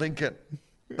play Lincoln.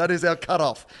 That is our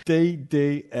cutoff.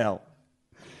 DDL.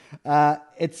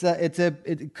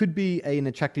 It could be an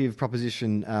attractive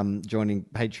proposition joining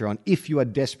Patreon if you are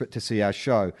desperate to see our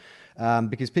show,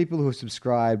 because people who are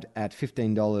subscribed at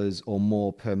 $15 or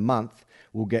more per month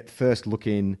will get first look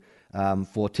in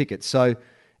for tickets. So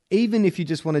even if you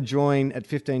just want to join at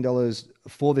 $15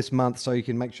 for this month so you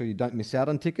can make sure you don't miss out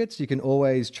on tickets, you can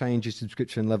always change your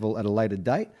subscription level at a later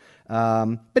date.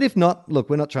 But if not, look,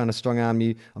 we're not trying to strong arm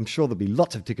you. I'm sure there'll be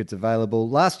lots of tickets available.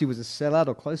 Last year was a sellout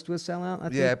or close to a sellout, I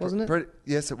think, wasn't it?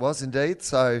 Yes, it was indeed.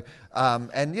 So,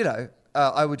 and you know,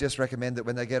 I would just recommend that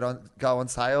when they go on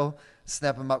sale,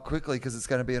 snap them up quickly because it's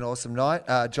going to be an awesome night.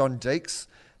 John Deeks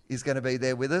is going to be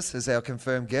there with us as our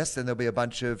confirmed guest, and there'll be a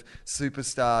bunch of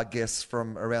superstar guests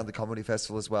from around the comedy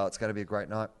festival as well. It's going to be a great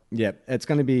night. Yeah, it's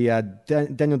going to be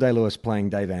Daniel Day-Lewis playing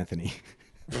Dave Anthony.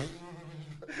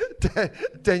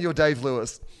 Daniel Dave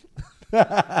Lewis.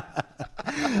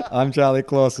 I'm Charlie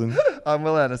Clausen. I'm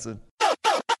Will Anderson.